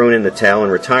had thrown in the towel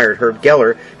and retired, Herb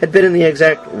Geller had been in the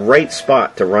exact right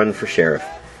spot to run for sheriff.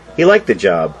 He liked the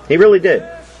job. He really did.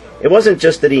 It wasn't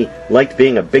just that he liked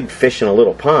being a big fish in a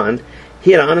little pond.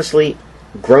 He had honestly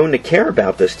grown to care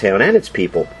about this town and its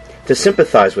people, to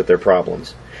sympathize with their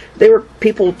problems. They were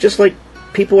people just like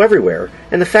people everywhere,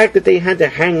 and the fact that they had to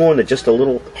hang on to just a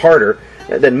little harder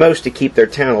than most to keep their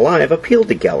town alive appealed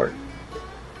to Geller.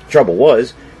 Trouble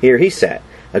was, here he sat,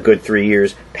 a good 3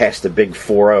 years past the big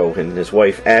 4-0, and his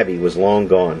wife Abby was long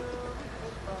gone.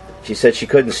 She said she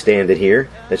couldn't stand it here,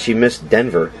 that she missed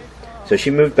Denver, so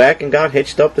she moved back and got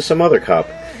hitched up to some other cop.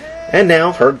 And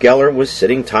now Herb Geller was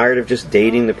sitting tired of just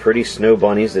dating the pretty snow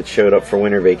bunnies that showed up for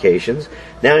winter vacations.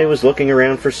 Now he was looking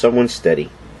around for someone steady.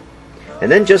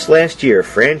 And then just last year,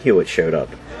 Fran Hewitt showed up.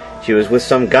 She was with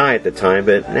some guy at the time,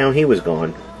 but now he was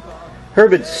gone.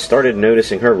 Herb had started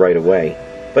noticing her right away,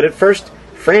 but at first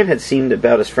Fran had seemed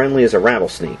about as friendly as a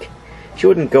rattlesnake. She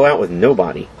wouldn't go out with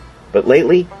nobody, but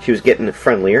lately she was getting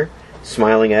friendlier,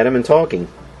 smiling at him and talking.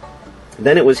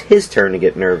 Then it was his turn to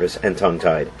get nervous and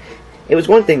tongue-tied. It was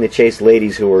one thing to chase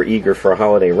ladies who were eager for a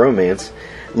holiday romance,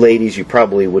 ladies you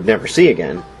probably would never see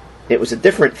again. It was a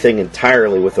different thing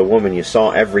entirely with a woman you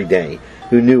saw every day,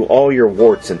 who knew all your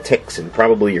warts and ticks and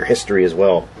probably your history as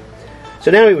well.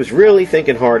 So now he was really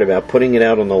thinking hard about putting it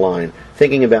out on the line,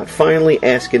 thinking about finally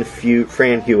asking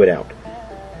Fran Hewitt out.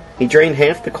 He drained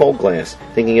half the cold glass,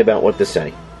 thinking about what to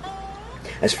say.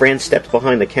 As Fran stepped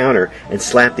behind the counter and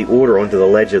slapped the order onto the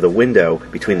ledge of the window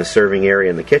between the serving area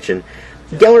and the kitchen,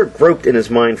 Geller groped in his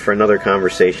mind for another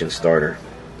conversation starter.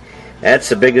 That's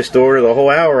the biggest order of the whole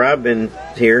hour I've been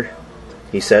here,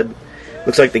 he said.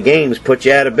 Looks like the game's put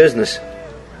you out of business.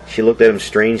 She looked at him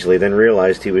strangely, then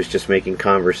realized he was just making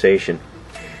conversation.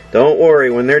 Don't worry,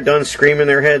 when they're done screaming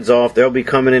their heads off, they'll be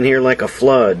coming in here like a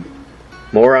flood.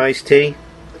 More iced tea?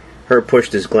 Herb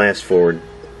pushed his glass forward.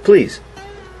 Please.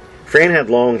 Fran had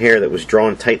long hair that was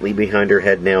drawn tightly behind her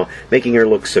head now, making her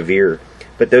look severe.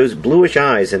 But those bluish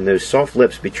eyes and those soft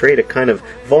lips betrayed a kind of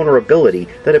vulnerability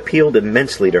that appealed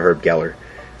immensely to Herb Geller.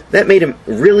 That made him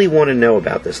really want to know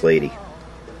about this lady.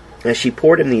 As she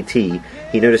poured him the tea,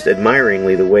 he noticed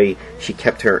admiringly the way she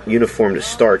kept her uniform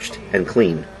starched and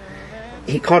clean.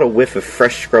 He caught a whiff of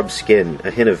fresh scrubbed skin,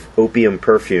 a hint of opium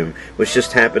perfume, which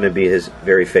just happened to be his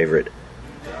very favorite.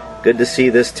 Good to see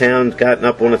this town gotten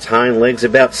up on its hind legs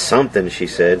about something, she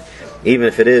said, even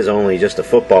if it is only just a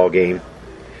football game.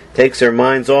 Takes their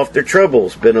minds off their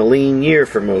troubles. Been a lean year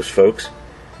for most folks.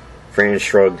 Fran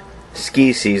shrugged.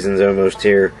 Ski season's almost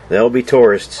here. There'll be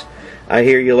tourists. I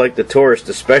hear you like the tourists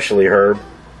especially, Herb.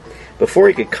 Before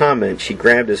he could comment, she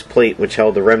grabbed his plate, which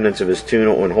held the remnants of his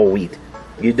tuna on whole wheat.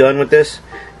 You done with this?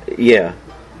 Yeah.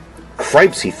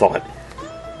 Cripes, he thought.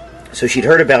 So she'd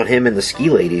heard about him and the ski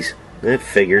ladies. That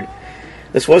figured.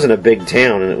 This wasn't a big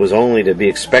town, and it was only to be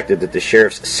expected that the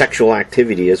sheriff's sexual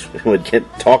activity would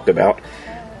get talked about.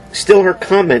 Still, her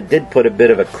comment did put a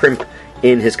bit of a crimp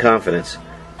in his confidence.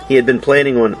 He had been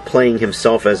planning on playing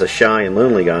himself as a shy and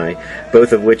lonely guy,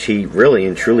 both of which he really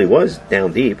and truly was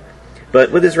down deep.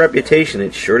 But with his reputation,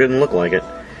 it sure didn't look like it.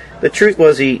 The truth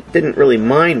was he didn't really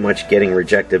mind much getting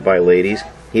rejected by ladies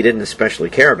he didn't especially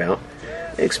care about.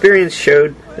 Experience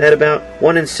showed that about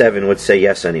 1 in 7 would say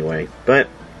yes anyway. But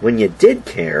when you did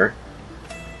care...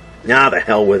 the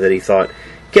hell with it, he thought.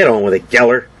 Get on with it,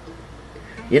 Geller.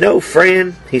 You know,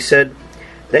 Fran, he said,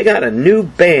 they got a new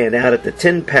band out at the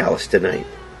Tin Palace tonight.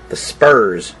 The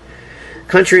Spurs.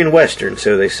 Country and Western,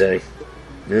 so they say.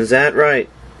 Is that right?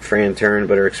 Fran turned,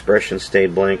 but her expression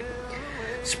stayed blank.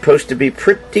 Supposed to be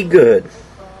pretty good.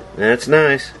 That's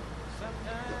nice.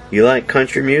 You like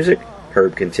country music?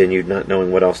 Herb continued, not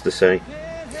knowing what else to say.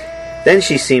 Then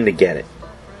she seemed to get it.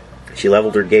 She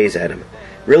leveled her gaze at him,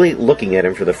 really looking at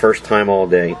him for the first time all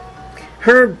day.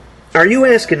 "Herb, are you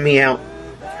asking me out?"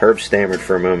 Herb stammered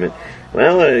for a moment.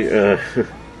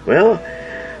 Well,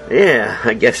 yeah,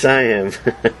 I guess I am."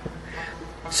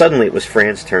 Suddenly it was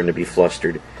Fran's turn to be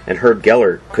flustered, and Herb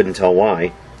Geller couldn't tell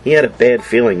why. He had a bad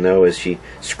feeling, though, as she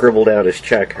scribbled out his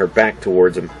check, her back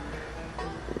towards him.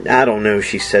 "I don't know,"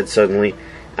 she said suddenly.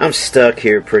 "I'm stuck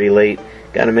here pretty late.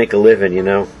 Gotta make a living, you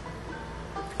know."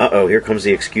 Uh-oh, here comes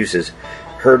the excuses.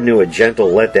 Herb knew a gentle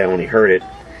letdown when he heard it,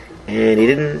 and he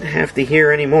didn't have to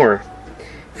hear any more.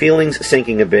 Feelings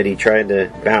sinking a bit, he tried to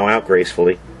bow out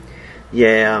gracefully.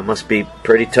 "Yeah, it must be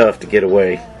pretty tough to get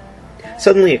away."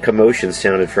 Suddenly a commotion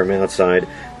sounded from outside.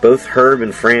 Both Herb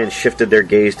and Fran shifted their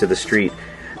gaze to the street,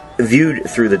 viewed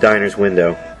through the diner's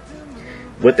window.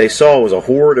 What they saw was a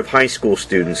horde of high school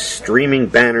students, streaming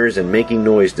banners and making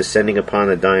noise, descending upon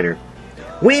the diner.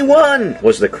 "We won!"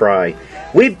 was the cry.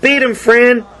 "We beat him,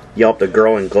 Fran!" yelped a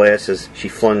girl in glasses. She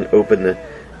flung open the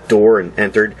door and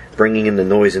entered, bringing in the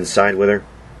noise inside with her.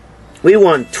 "We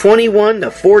won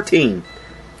 21-14.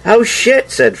 "Oh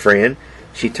shit," said Fran.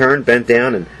 She turned, bent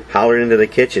down, and hollered into the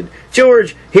kitchen.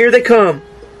 "George, here they come!"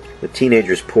 The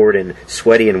teenagers poured in,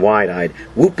 sweaty and wide-eyed,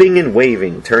 whooping and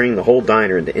waving, turning the whole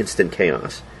diner into instant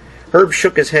chaos. Herb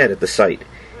shook his head at the sight.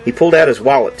 He pulled out his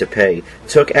wallet to pay,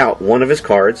 took out one of his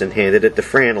cards, and handed it to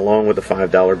Fran along with a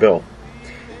 $5 bill.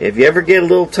 "If you ever get a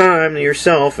little time to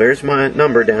yourself, there's my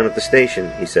number down at the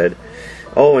station," he said.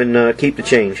 "Oh, and keep the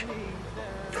change."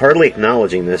 Hardly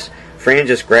acknowledging this, Fran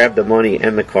just grabbed the money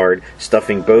and the card,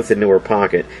 stuffing both into her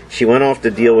pocket. She went off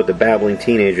to deal with the babbling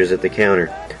teenagers at the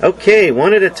counter. "Okay,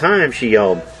 one at a time," she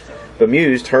yelled.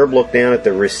 Bemused, Herb looked down at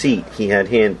the receipt she had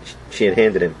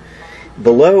handed him.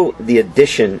 Below the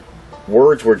addition,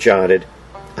 words were jotted.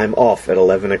 "I'm off at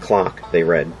 11 o'clock, they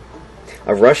read.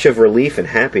 A rush of relief and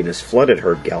happiness flooded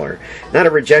Herb Geller. Not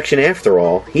a rejection after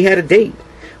all. He had a date.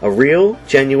 A real,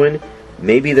 genuine,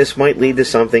 maybe this might lead to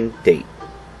something date.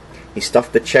 He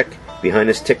stuffed the check behind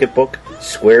his ticket book,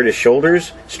 squared his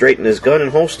shoulders, straightened his gun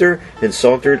and holster, and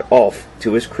sauntered off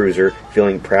to his cruiser,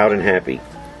 feeling proud and happy.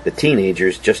 The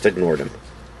teenagers just ignored him.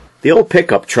 The old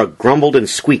pickup truck grumbled and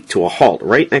squeaked to a halt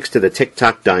right next to the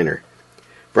Tick-Tock diner.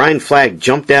 Brian Flagg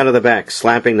jumped out of the back,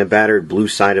 slapping the battered blue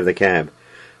side of the cab.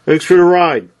 "Thanks for the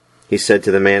ride," he said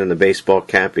to the man in the baseball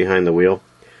cap behind the wheel.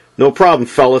 "No problem,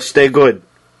 fellas. Stay good."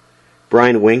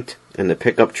 Brian winked, and the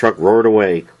pickup truck roared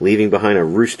away, leaving behind a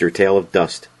rooster tail of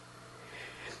dust.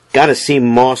 "Gotta see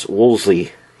Moss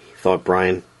Woolsey," thought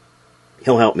Brian.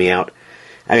 "He'll help me out.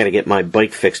 I gotta get my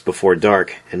bike fixed before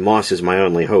dark, and Moss is my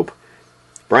only hope."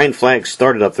 Brian Flagg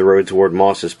started up the road toward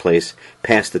Moss's place,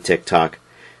 past the Tick-Tock.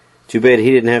 Too bad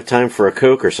he didn't have time for a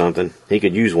Coke or something. He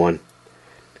could use one.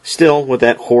 Still, with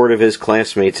that horde of his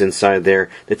classmates inside there,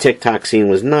 the Tick-Tock scene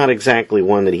was not exactly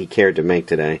one that he cared to make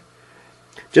today.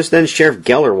 Just then Sheriff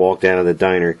Geller walked out of the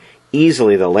diner,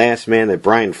 easily the last man that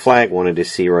Brian Flagg wanted to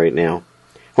see right now.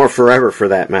 Or forever, for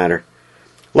that matter.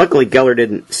 Luckily, Geller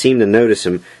didn't seem to notice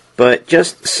him, but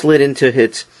just slid into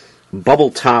its bubble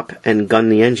top and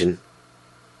gunned the engine.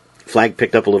 Flagg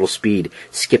picked up a little speed,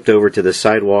 skipped over to the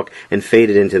sidewalk, and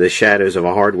faded into the shadows of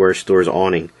a hardware store's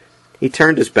awning. He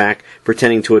turned his back,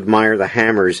 pretending to admire the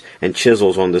hammers and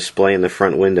chisels on display in the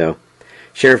front window.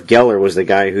 Sheriff Geller was the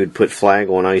guy who'd put Flagg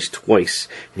on ice twice,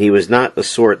 and he was not the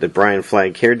sort that Brian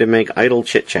Flagg cared to make idle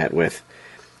chit-chat with.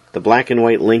 The black and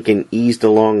white Lincoln eased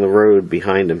along the road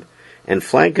behind him, and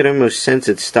Flagg could almost sense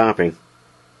it stopping.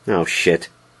 Oh, shit.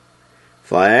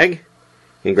 "Flagg?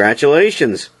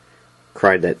 Congratulations!"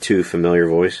 cried that too familiar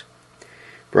voice.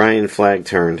 Brian Flagg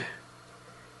turned.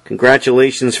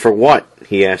 "Congratulations for what?"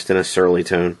 he asked in a surly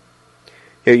tone.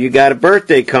 "Here you got a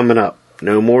birthday coming up.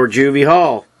 No more Juvie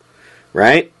Hall.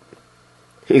 Right?"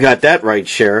 "You got that right,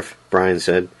 Sheriff," Brian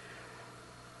said.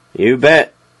 "You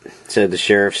bet," said the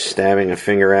sheriff, stabbing a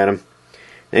finger at him.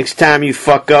 "Next time you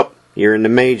fuck up, you're in the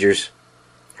majors."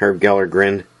 Herb Geller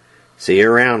grinned. "See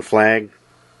you around, Flagg."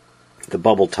 The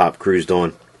bubble top cruised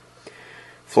on.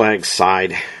 Flagg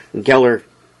sighed. Geller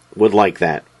would like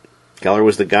that. Geller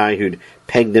was the guy who'd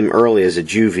pegged him early as a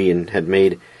juvie and had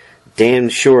made damn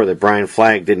sure that Brian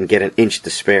Flagg didn't get an inch to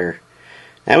spare.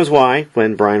 That was why,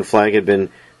 when Brian Flagg had been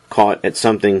caught at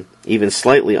something even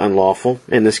slightly unlawful,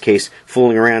 in this case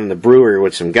fooling around in the brewery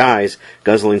with some guys,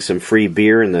 guzzling some free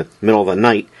beer in the middle of the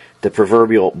night, the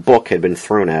proverbial book had been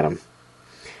thrown at him.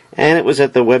 And it was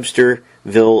at the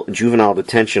Websterville Juvenile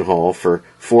Detention Hall for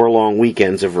 4 long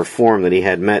weekends of reform that he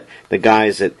had met the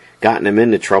guys that gotten him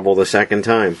into trouble the second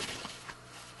time.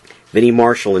 Vinnie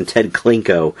Marshall and Ted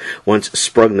Klinko once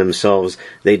sprung themselves.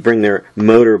 They'd bring their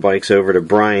motorbikes over to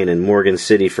Brian in Morgan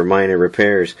City for minor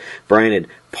repairs. Brian had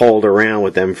pawed around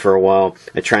with them for a while,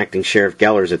 attracting Sheriff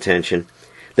Geller's attention.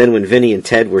 Then when Vinnie and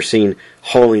Ted were seen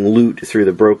hauling loot through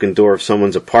the broken door of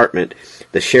someone's apartment,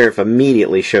 the sheriff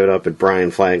immediately showed up at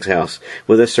Brian Flagg's house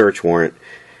with a search warrant.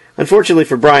 Unfortunately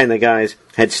for Brian, the guys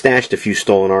had stashed a few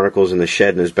stolen articles in the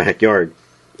shed in his backyard.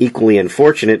 Equally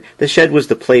unfortunate, the shed was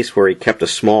the place where he kept a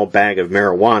small bag of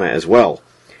marijuana as well.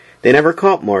 They never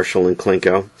caught Marshall and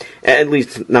Klinko, at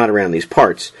least not around these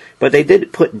parts, but they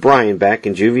did put Brian back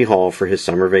in Juvie Hall for his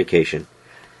summer vacation.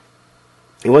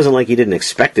 It wasn't like he didn't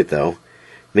expect it, though.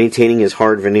 Maintaining his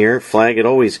hard veneer, Flagg had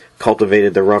always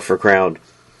cultivated the rougher crowd.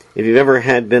 If you've ever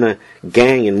had been a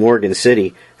gang in Morgan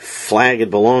City, Flagg had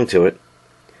belonged to it.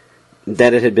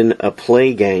 That it had been a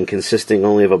play gang consisting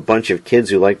only of a bunch of kids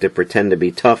who liked to pretend to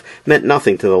be tough meant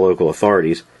nothing to the local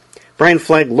authorities. Brian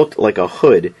Flagg looked like a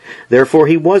hood, therefore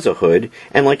he was a hood,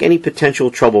 and like any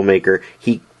potential troublemaker,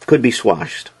 he could be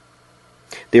squashed.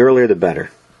 The earlier the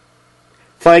better.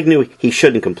 Flagg knew he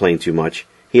shouldn't complain too much.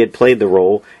 He had played the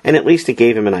role, and at least it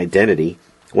gave him an identity,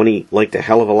 when he liked a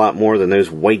hell of a lot more than those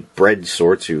white bread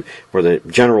sorts who were the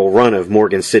general run of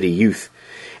Morgan City youth.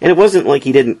 And it wasn't like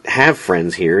he didn't have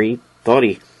friends here. He thought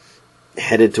he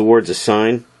headed towards a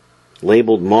sign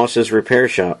labeled Moss's Repair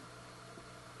Shop.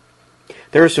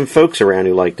 There were some folks around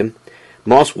who liked him.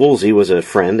 Moss Woolsey was a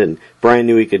friend, and Brian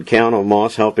knew he could count on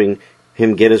Moss helping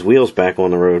him get his wheels back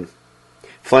on the road.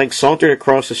 Flagg sauntered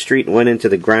across the street and went into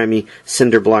the grimy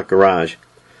cinder-block garage.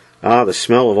 Ah, the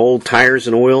smell of old tires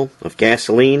and oil, of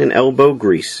gasoline and elbow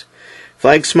grease.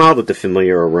 Flagg smiled at the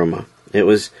familiar aroma. It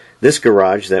was this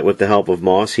garage that, with the help of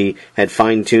Moss, he had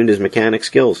fine-tuned his mechanic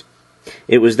skills.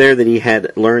 It was there that he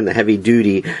had learned the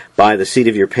heavy-duty,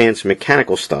 by-the-seat-of-your-pants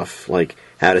mechanical stuff, like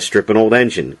how to strip an old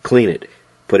engine, clean it,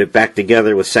 put it back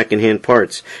together with second-hand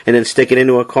parts, and then stick it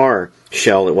into a car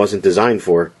shell it wasn't designed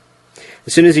for.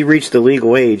 As soon as he reached the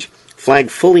legal age, Flagg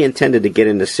fully intended to get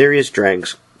into serious drag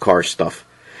car stuff.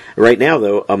 Right now,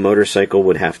 though, a motorcycle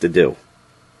would have to do.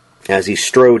 As he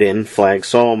strode in, Flagg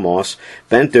saw Moss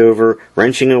bent over,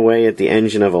 wrenching away at the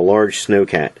engine of a large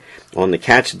snowcat. On the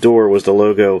cat's door was the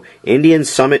logo, Indian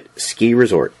Summit Ski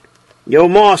Resort. "Yo,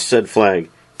 Moss," said Flagg.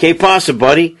 "Que pasa,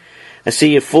 buddy? I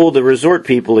see you fooled the resort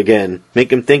people again.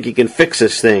 Make 'em think you can fix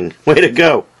this thing. Way to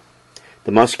go."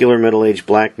 The muscular middle-aged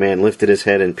black man lifted his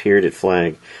head and peered at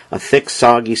Flagg. A thick,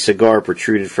 soggy cigar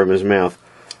protruded from his mouth.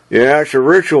 "Yeah, it's a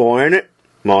ritual, ain't it?"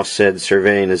 Moss said,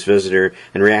 surveying his visitor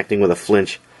and reacting with a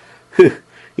flinch.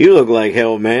 "You look like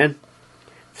hell, man."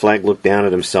 Flagg looked down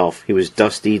at himself. He was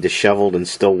dusty, disheveled, and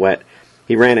still wet.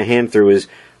 He ran a hand through his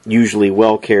usually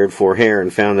well-cared-for hair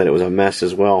and found that it was a mess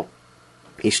as well.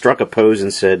 He struck a pose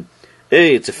and said,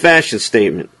 "Hey, it's a fashion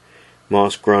statement."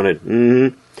 Moss grunted.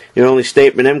 The only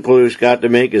statement them clothes got to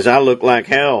make is I look like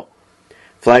hell."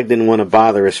 Flagg didn't want to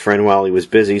bother his friend while he was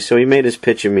busy, so he made his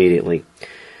pitch immediately.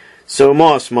 "So,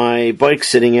 Moss, my bike's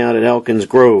sitting out at Elkins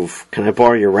Grove. Can I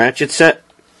borrow your ratchet set?"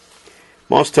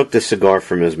 Moss took the cigar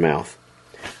from his mouth.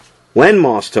 When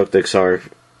Moss took the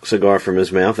cigar from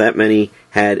his mouth, that meant he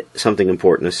had something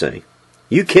important to say.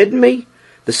 "You kidding me?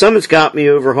 The Summit's got me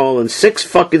overhauling 6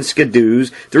 fucking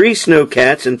skidoos, 3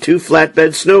 snowcats, and 2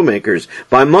 flatbed snowmakers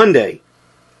by Monday."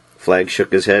 Flagg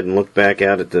shook his head and looked back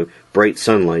out at the bright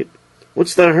sunlight.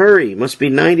 "What's the hurry? Must be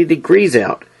 90 degrees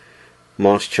out."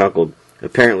 Moss chuckled.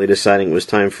 Apparently deciding it was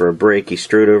time for a break, he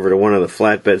strode over to one of the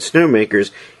flatbed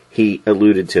snowmakers he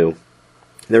alluded to.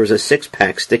 There was a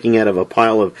 6-pack sticking out of a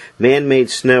pile of man-made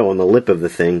snow on the lip of the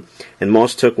thing, and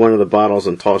Moss took one of the bottles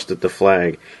and tossed it to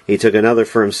Flagg. He took another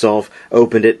for himself,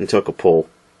 opened it, and took a pull.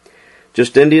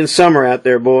 "Just Indian summer out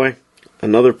there, boy."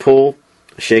 Another pull,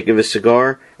 a shake of his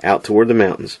cigar, out toward the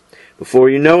mountains. "Before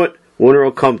you know it, winter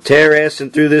will come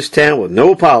tear-assing through this town with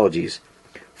no apologies.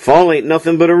 Fall ain't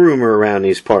nothing but a rumor around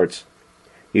these parts."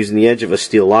 Using the edge of a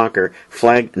steel locker,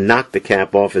 Flagg knocked the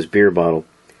cap off his beer bottle.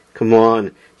 "Come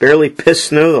on, barely pissed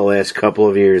snow the last couple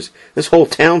of years. This whole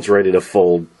town's ready to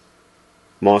fold."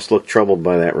 Moss looked troubled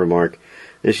by that remark.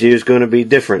 "This year's going to be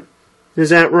different." "Is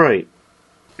that right?"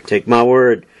 "Take my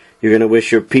word, you're going to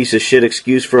wish your piece of shit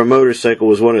excuse for a motorcycle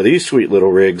was one of these sweet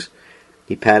little rigs."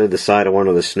 He patted the side of one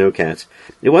of the snowcats.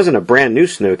 It wasn't a brand new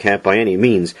snowcat by any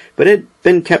means, but it had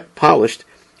been kept polished.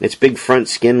 Its big front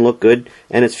skin looked good,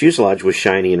 and its fuselage was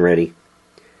shiny and ready.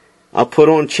 "I'll put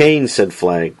on chains," said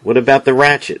Flagg. "What about the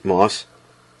ratchet, Moss?"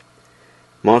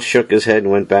 Moss shook his head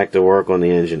and went back to work on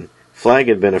the engine. Flagg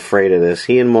had been afraid of this.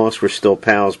 He and Moss were still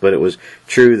pals, but it was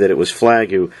true that it was Flagg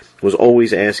who was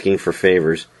always asking for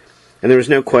favors. and there was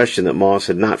no question that Moss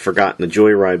had not forgotten the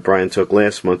joyride Brian took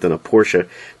last month in a Porsche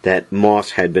that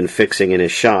Moss had been fixing in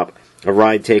his shop, a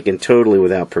ride taken totally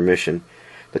without permission.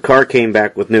 The car came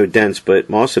back with no dents, but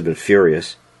Moss had been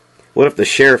furious. "What if the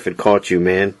sheriff had caught you,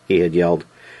 man?" he had yelled.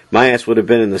 "My ass would have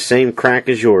been in the same crack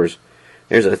as yours.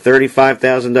 There's a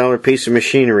 $35,000 piece of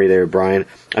machinery there, Brian.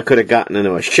 I could have gotten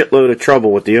into a shitload of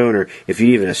trouble with the owner if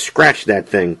you'd even have scratched that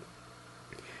thing."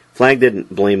 Flag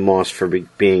didn't blame Moss for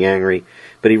being angry,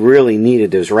 but he really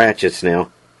needed those ratchets now.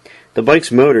 The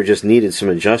bike's motor just needed some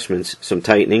adjustments, some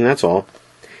tightening, that's all.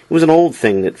 It was an old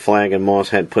thing that Flag and Moss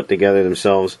had put together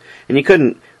themselves, and you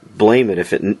couldn't blame it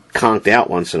if it conked out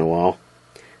once in a while.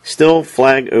 Still,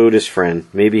 Flag owed his friend.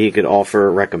 Maybe he could offer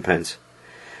a recompense.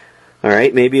 "All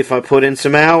right, maybe if I put in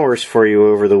some hours for you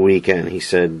over the weekend," he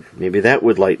said. "Maybe that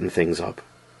would lighten things up."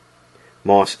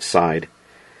 Moss sighed.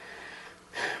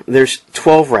 "There's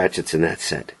 12 ratchets in that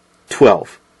set.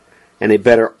 12. And they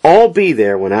better all be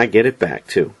there when I get it back,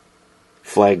 too."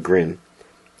 Flag grinned.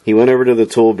 He went over to the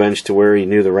tool bench to where he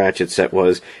knew the ratchet set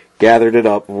was, gathered it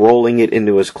up, rolling it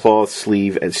into his cloth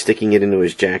sleeve and sticking it into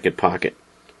his jacket pocket.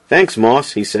 "Thanks,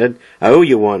 Moss," he said. "I owe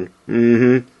you one."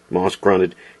 "Mm-hmm," Moss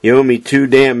grunted. "You owe me 2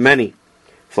 damn many."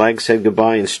 Flag said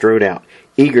goodbye and strode out,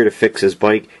 eager to fix his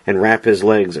bike and wrap his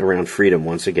legs around freedom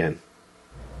once again.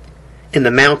 In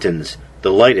the mountains,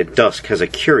 the light at dusk has a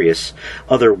curious,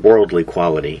 otherworldly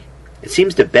quality. It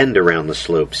seems to bend around the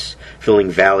slopes, filling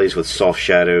valleys with soft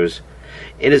shadows.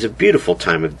 It is a beautiful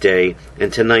time of day,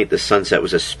 and tonight the sunset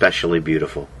was especially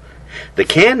beautiful. The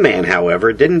Can Man,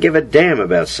 however, didn't give a damn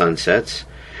about sunsets.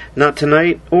 Not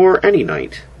tonight or any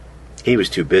night. He was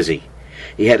too busy.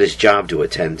 He had his job to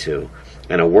attend to,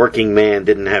 and a working man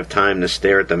didn't have time to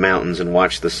stare at the mountains and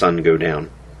watch the sun go down.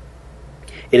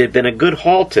 It had been a good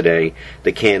haul today,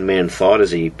 the Can Man thought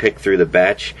as he picked through the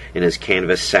batch in his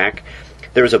canvas sack.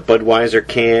 There was a Budweiser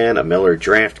can, a Miller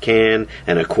Draft can,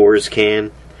 and a Coors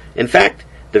can. In fact,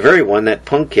 the very one that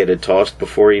punk kid had tossed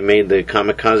before he made the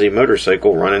kamikaze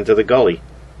motorcycle run into the gully.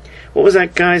 What was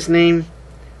that guy's name?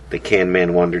 The Can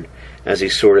Man wondered, as he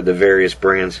sorted the various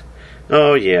brands.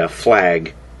 Oh yeah,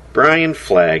 Flag. Brian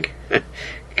Flag.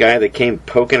 Guy that came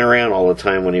poking around all the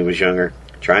time when he was younger,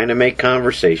 trying to make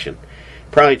conversation.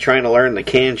 Probably trying to learn the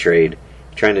can trade,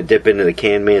 trying to dip into the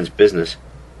Can Man's business.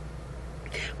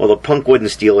 Well, the punk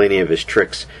wouldn't steal any of his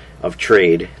tricks of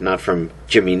trade, not from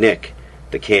Jimmy Nick,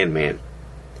 the Can Man.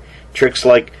 Tricks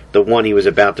like the one he was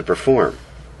about to perform.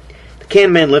 The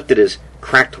Can Man lifted his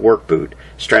cracked work boot.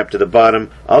 Strapped to the bottom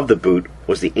of the boot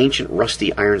was the ancient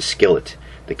rusty iron skillet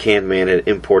the Can Man had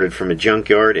imported from a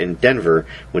junkyard in Denver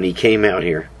when he came out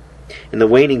here. In the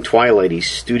waning twilight, he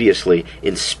studiously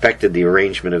inspected the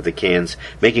arrangement of the cans,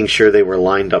 making sure they were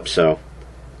lined up so.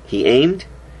 He aimed,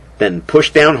 then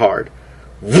pushed down hard.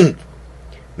 Vroom!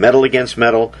 Metal against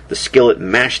metal, the skillet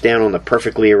mashed down on the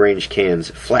perfectly arranged cans,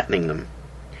 flattening them.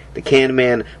 The Can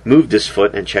Man moved his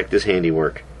foot and checked his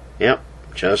handiwork. Yep,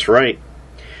 just right.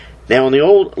 Now, on the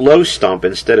old low stump,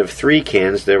 instead of 3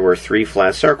 cans, there were 3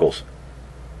 flat circles.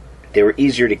 They were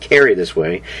easier to carry this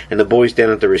way, and the boys down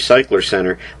at the recycler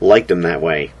center liked them that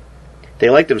way. They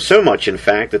liked them so much, in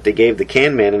fact, that they gave the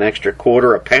Can Man an extra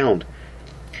quarter a pound.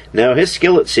 Now, his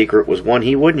skillet secret was one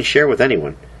he wouldn't share with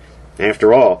anyone.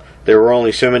 After all, there were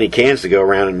only so many cans to go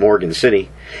around in Morgan City,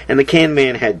 and the Can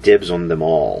Man had dibs on them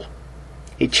all.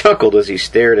 He chuckled as he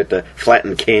stared at the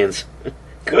flattened cans.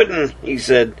 "Couldn't," he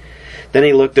said. Then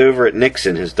he looked over at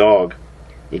Nixon, his dog.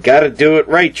 "You gotta do it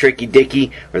right, Tricky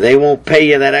Dicky, or they won't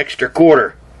pay you that extra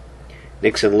quarter."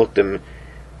 Nixon looked at him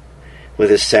with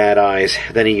his sad eyes.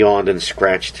 Then he yawned and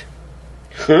scratched.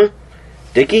 "Huh?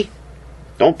 Dicky?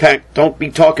 Don't be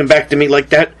talking back to me like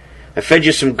that. I fed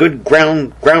you some good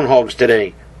groundhogs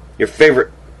today. Your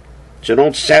favorite. So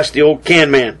don't sass the old Can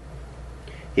Man."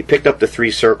 He picked up the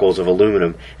 3 circles of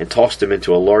aluminum and tossed them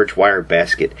into a large wire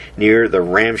basket near the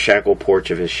ramshackle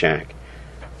porch of his shack.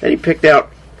 Then he picked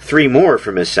out 3 more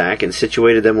from his sack and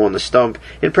situated them on the stump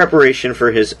in preparation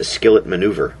for his skillet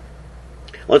maneuver.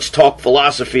 "Let's talk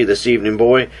philosophy this evening,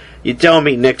 boy. You tell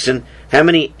me, Nixon, how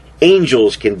many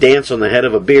angels can dance on the head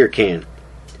of a beer can?"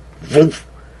 Vroomf!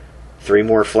 3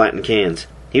 more flattened cans.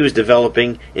 He was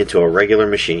developing into a regular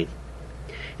machine.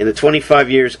 In the 25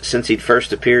 years since he'd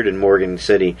first appeared in Morgan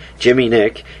City, Jimmy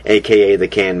Nick, a.k.a. the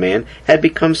Can Man, had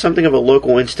become something of a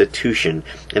local institution,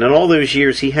 and in all those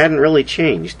years he hadn't really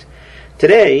changed.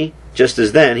 Today, just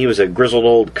as then, he was a grizzled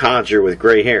old codger with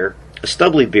gray hair, a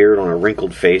stubbly beard on a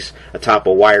wrinkled face atop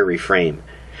a wiry frame.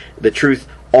 The truth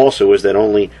also was that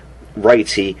only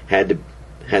rights he had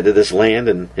to this land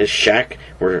and his shack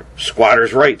were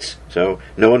squatters' rights, so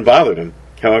no one bothered him.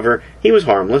 However, he was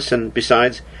harmless, and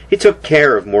besides, he took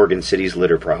care of Morgan City's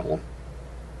litter problem.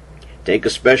 Take a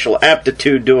special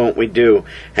aptitude doing what we do,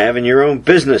 having your own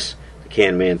business, the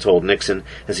can man told Nixon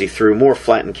as he threw more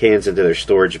flattened cans into their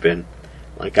storage bin.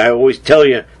 Like I always tell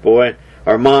you, boy,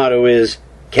 our motto is,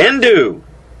 can do!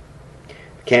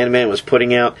 The can man was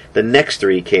putting out the next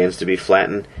 3 cans to be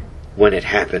flattened when it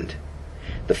happened.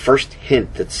 The first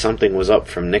hint that something was up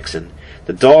from Nixon.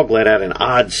 The dog let out an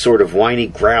odd sort of whiny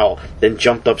growl, then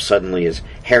jumped up suddenly, his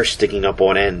hair sticking up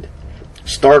on end.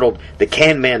 Startled, the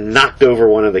can man knocked over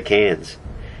one of the cans.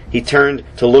 He turned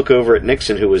to look over at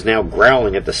Nixon, who was now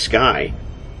growling at the sky.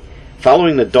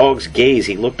 Following the dog's gaze,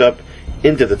 he looked up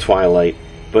into the twilight,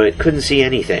 but couldn't see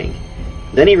anything.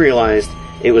 Then he realized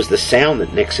it was the sound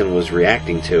that Nixon was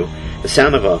reacting to, the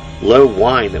sound of a low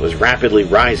whine that was rapidly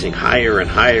rising higher and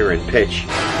higher in pitch,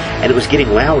 and it was getting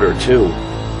louder, too.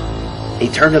 He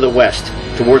turned to the west,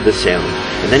 toward the sound,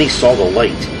 and then he saw the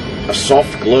light, a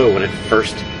soft glow when it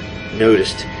first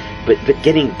noticed, but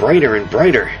getting brighter and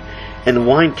brighter, and the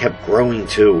whine kept growing,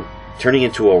 too, turning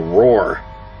into a roar.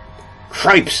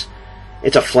 Cripes!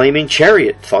 It's a flaming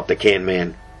chariot, thought the can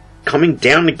man, coming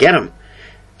down to get him.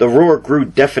 The roar grew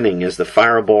deafening as the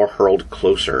fireball hurled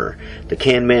closer. The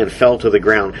can man fell to the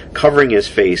ground, covering his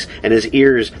face and his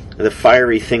ears. The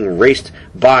fiery thing raced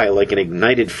by like an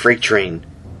ignited freight train.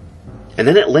 And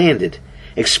then it landed,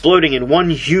 exploding in one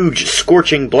huge,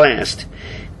 scorching blast.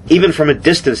 Even from a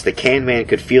distance, the can man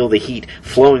could feel the heat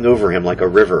flowing over him like a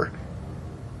river.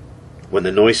 When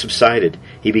the noise subsided,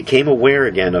 he became aware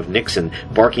again of Nixon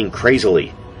barking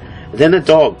crazily. Then the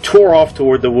dog tore off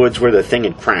toward the woods where the thing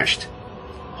had crashed.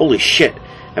 Holy shit,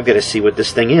 I've got to see what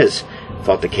this thing is,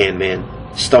 thought the can man,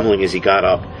 stumbling as he got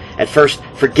up, at first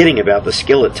forgetting about the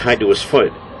skillet tied to his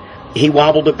foot. He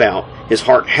wobbled about, his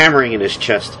heart hammering in his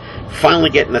chest, finally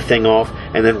getting the thing off,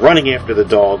 and then running after the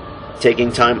dog,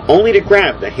 taking time only to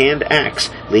grab the hand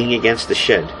axe leaning against the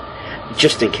shed,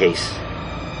 just in case.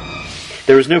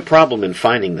 There was no problem in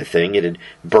finding the thing. It had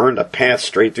burned a path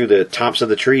straight through the tops of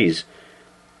the trees.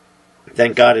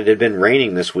 Thank God it had been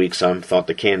raining this week some, thought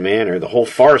the can man, or the whole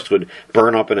forest would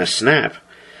burn up in a snap.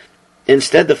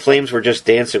 Instead, the flames were just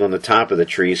dancing on the top of the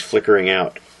trees, flickering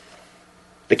out.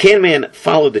 The can man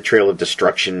followed the trail of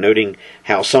destruction, noting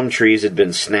how some trees had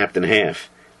been snapped in half.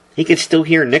 He could still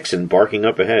hear Nixon barking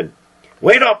up ahead.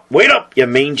 Wait up, you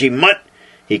mangy mutt,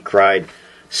 he cried,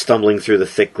 stumbling through the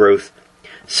thick growth.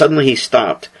 Suddenly he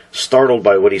stopped, startled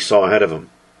by what he saw ahead of him.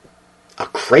 A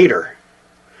crater!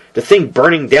 The thing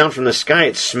burning down from the sky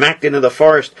had smacked into the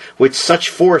forest with such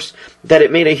force that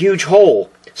it made a huge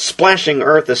hole, splashing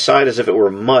earth aside as if it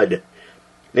were mud.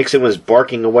 Nixon was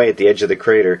barking away at the edge of the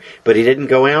crater, but he didn't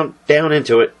go down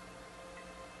into it.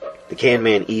 The can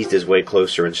man eased his way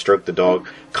closer and stroked the dog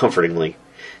comfortingly.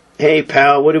 Hey,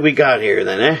 pal, what do we got here,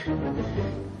 then, eh?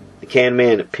 The can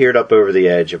man peered up over the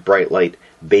edge, a bright light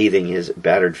bathing his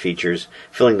battered features,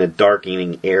 filling the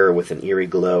darkening air with an eerie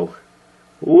glow.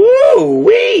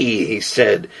 Woo-wee, he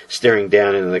said, staring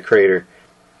down into the crater.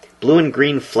 Blue and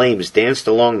green flames danced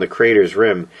along the crater's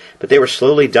rim, but they were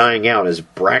slowly dying out as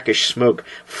brackish smoke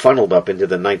funneled up into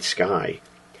the night sky.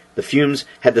 The fumes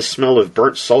had the smell of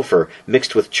burnt sulfur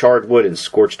mixed with charred wood and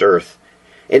scorched earth.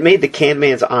 It made the can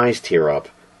man's eyes tear up.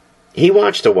 He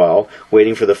watched a while,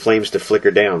 waiting for the flames to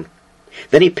flicker down.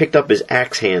 Then he picked up his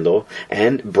axe handle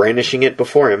and, brandishing it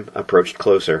before him, approached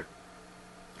closer.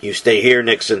 You stay here,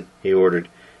 Nixon, he ordered.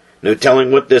 No telling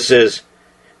what this is,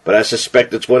 but I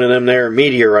suspect it's one of them there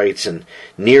meteorites, and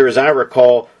near as I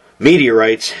recall,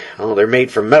 meteorites, oh, they're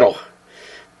made from metal.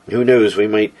 Who knows, we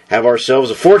might have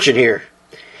ourselves a fortune here.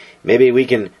 Maybe we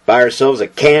can buy ourselves a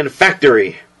can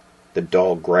factory, the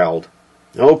dog growled.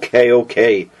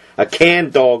 Okay, a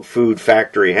canned dog food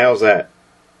factory, how's that?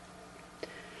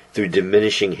 Through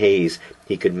diminishing haze,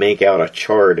 he could make out a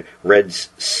charred red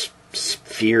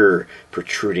sphere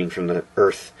protruding from the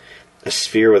earth, a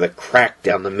sphere with a crack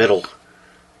down the middle.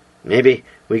 Maybe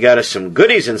we got us some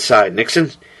goodies inside,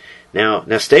 Nixon. Now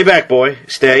stay back, boy,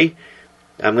 stay.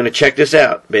 I'm going to check this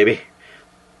out, baby.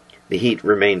 The heat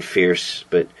remained fierce,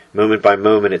 but moment by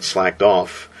moment it slacked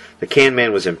off. The can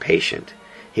man was impatient.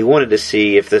 He wanted to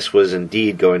see if this was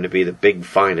indeed going to be the big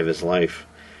find of his life.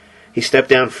 He stepped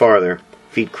down farther,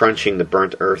 feet crunching the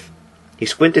burnt earth. He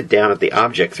squinted down at the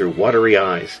object through watery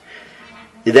eyes.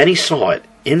 Then he saw it.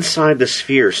 Inside the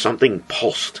sphere, something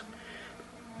pulsed.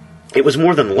 It was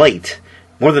more than light,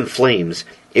 more than flames.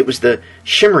 It was the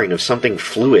shimmering of something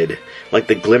fluid, like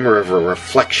the glimmer of a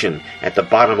reflection at the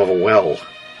bottom of a well.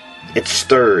 It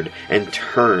stirred and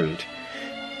turned,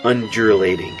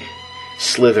 undulating,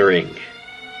 slithering.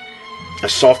 A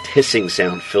soft hissing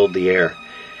sound filled the air.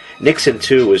 Nixon,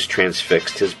 too, was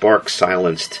transfixed, his bark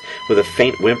silenced. With a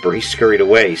faint whimper, he scurried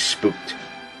away, spooked.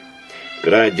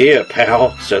 "Good idea,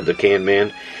 pal," said the can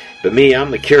man. "But me,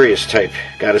 I'm the curious type.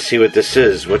 Gotta see what this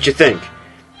is. What you think?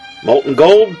 Molten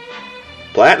gold?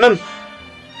 Platinum?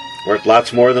 Worth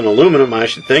lots more than aluminum, I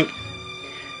should think."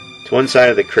 To one side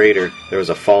of the crater, there was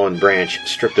a fallen branch,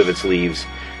 stripped of its leaves.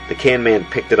 The can man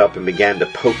picked it up and began to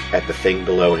poke at the thing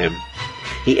below him.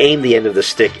 He aimed the end of the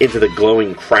stick into the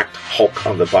glowing, cracked hulk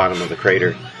on the bottom of the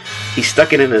crater. He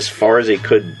stuck it in as far as he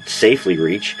could safely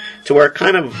reach, to where a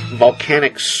kind of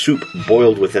volcanic soup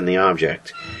boiled within the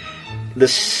object. The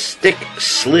stick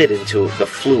slid into the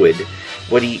fluid.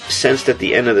 What he sensed at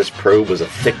the end of this probe was a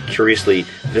thick, curiously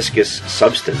viscous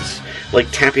substance,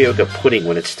 like tapioca pudding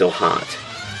when it's still hot.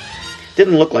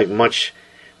 Didn't look like much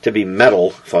to be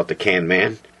metal, thought the can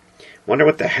man. Wonder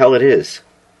what the hell it is.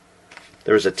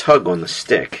 There was a tug on the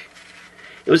stick.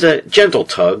 It was a gentle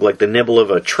tug, like the nibble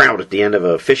of a trout at the end of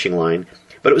a fishing line,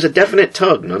 but it was a definite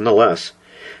tug nonetheless.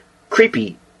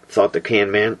 Creepy, thought the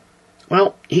can man.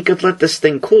 Well, he could let this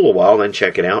thing cool a while, then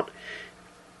check it out.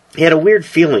 He had a weird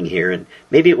feeling here, and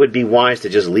maybe it would be wise to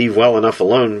just leave well enough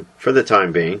alone for the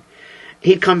time being.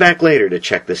 He'd come back later to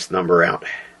check this number out.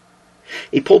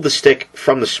 He pulled the stick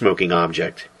from the smoking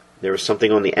object. There was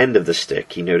something on the end of the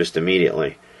stick, he noticed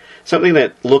immediately. Something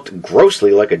that looked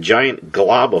grossly like a giant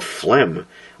glob of phlegm,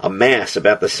 a mass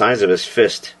about the size of his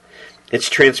fist. Its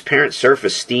transparent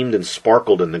surface steamed and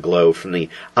sparkled in the glow from the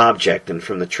object and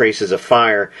from the traces of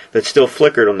fire that still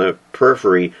flickered on the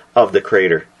periphery of the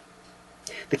crater.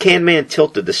 The can man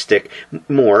tilted the stick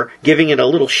more, giving it a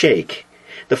little shake.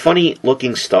 The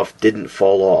funny-looking stuff didn't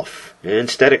fall off.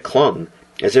 Instead it clung,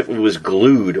 as if it was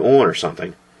glued on or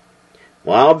something.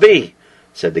 "Well, I'll be,"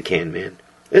 said the can man.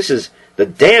 "This is the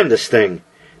damnedest thing.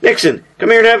 Nixon,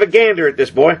 come here and have a gander at this,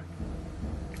 boy."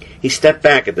 He stepped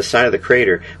back at the side of the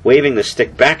crater, waving the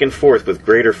stick back and forth with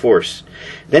greater force.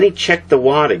 Then he checked the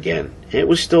wad again. It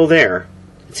was still there.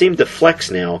 It seemed to flex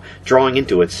now, drawing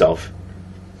into itself.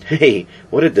 "Hey,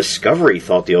 what a discovery,"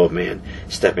 thought the old man,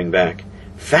 stepping back.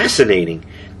 "Fascinating."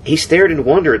 He stared in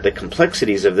wonder at the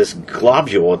complexities of this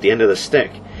globule at the end of the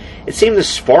stick. It seemed to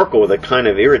sparkle with a kind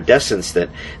of iridescence that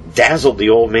dazzled the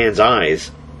old man's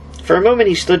eyes. For a moment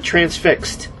he stood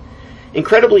transfixed.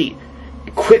 Incredibly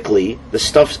quickly, the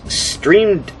stuff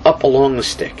streamed up along the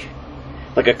stick.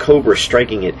 Like a cobra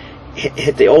striking it,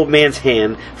 hit the old man's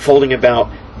hand, folding about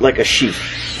like a sheet.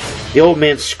 The old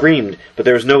man screamed, but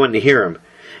there was no one to hear him.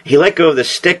 He let go of the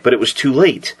stick, but it was too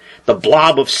late. The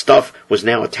blob of stuff was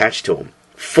now attached to him,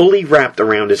 fully wrapped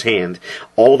around his hand,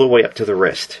 all the way up to the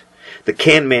wrist. The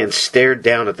can man stared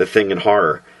down at the thing in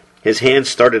horror. His hand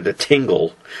started to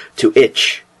tingle, to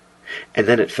itch, and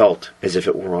then it felt as if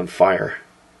it were on fire.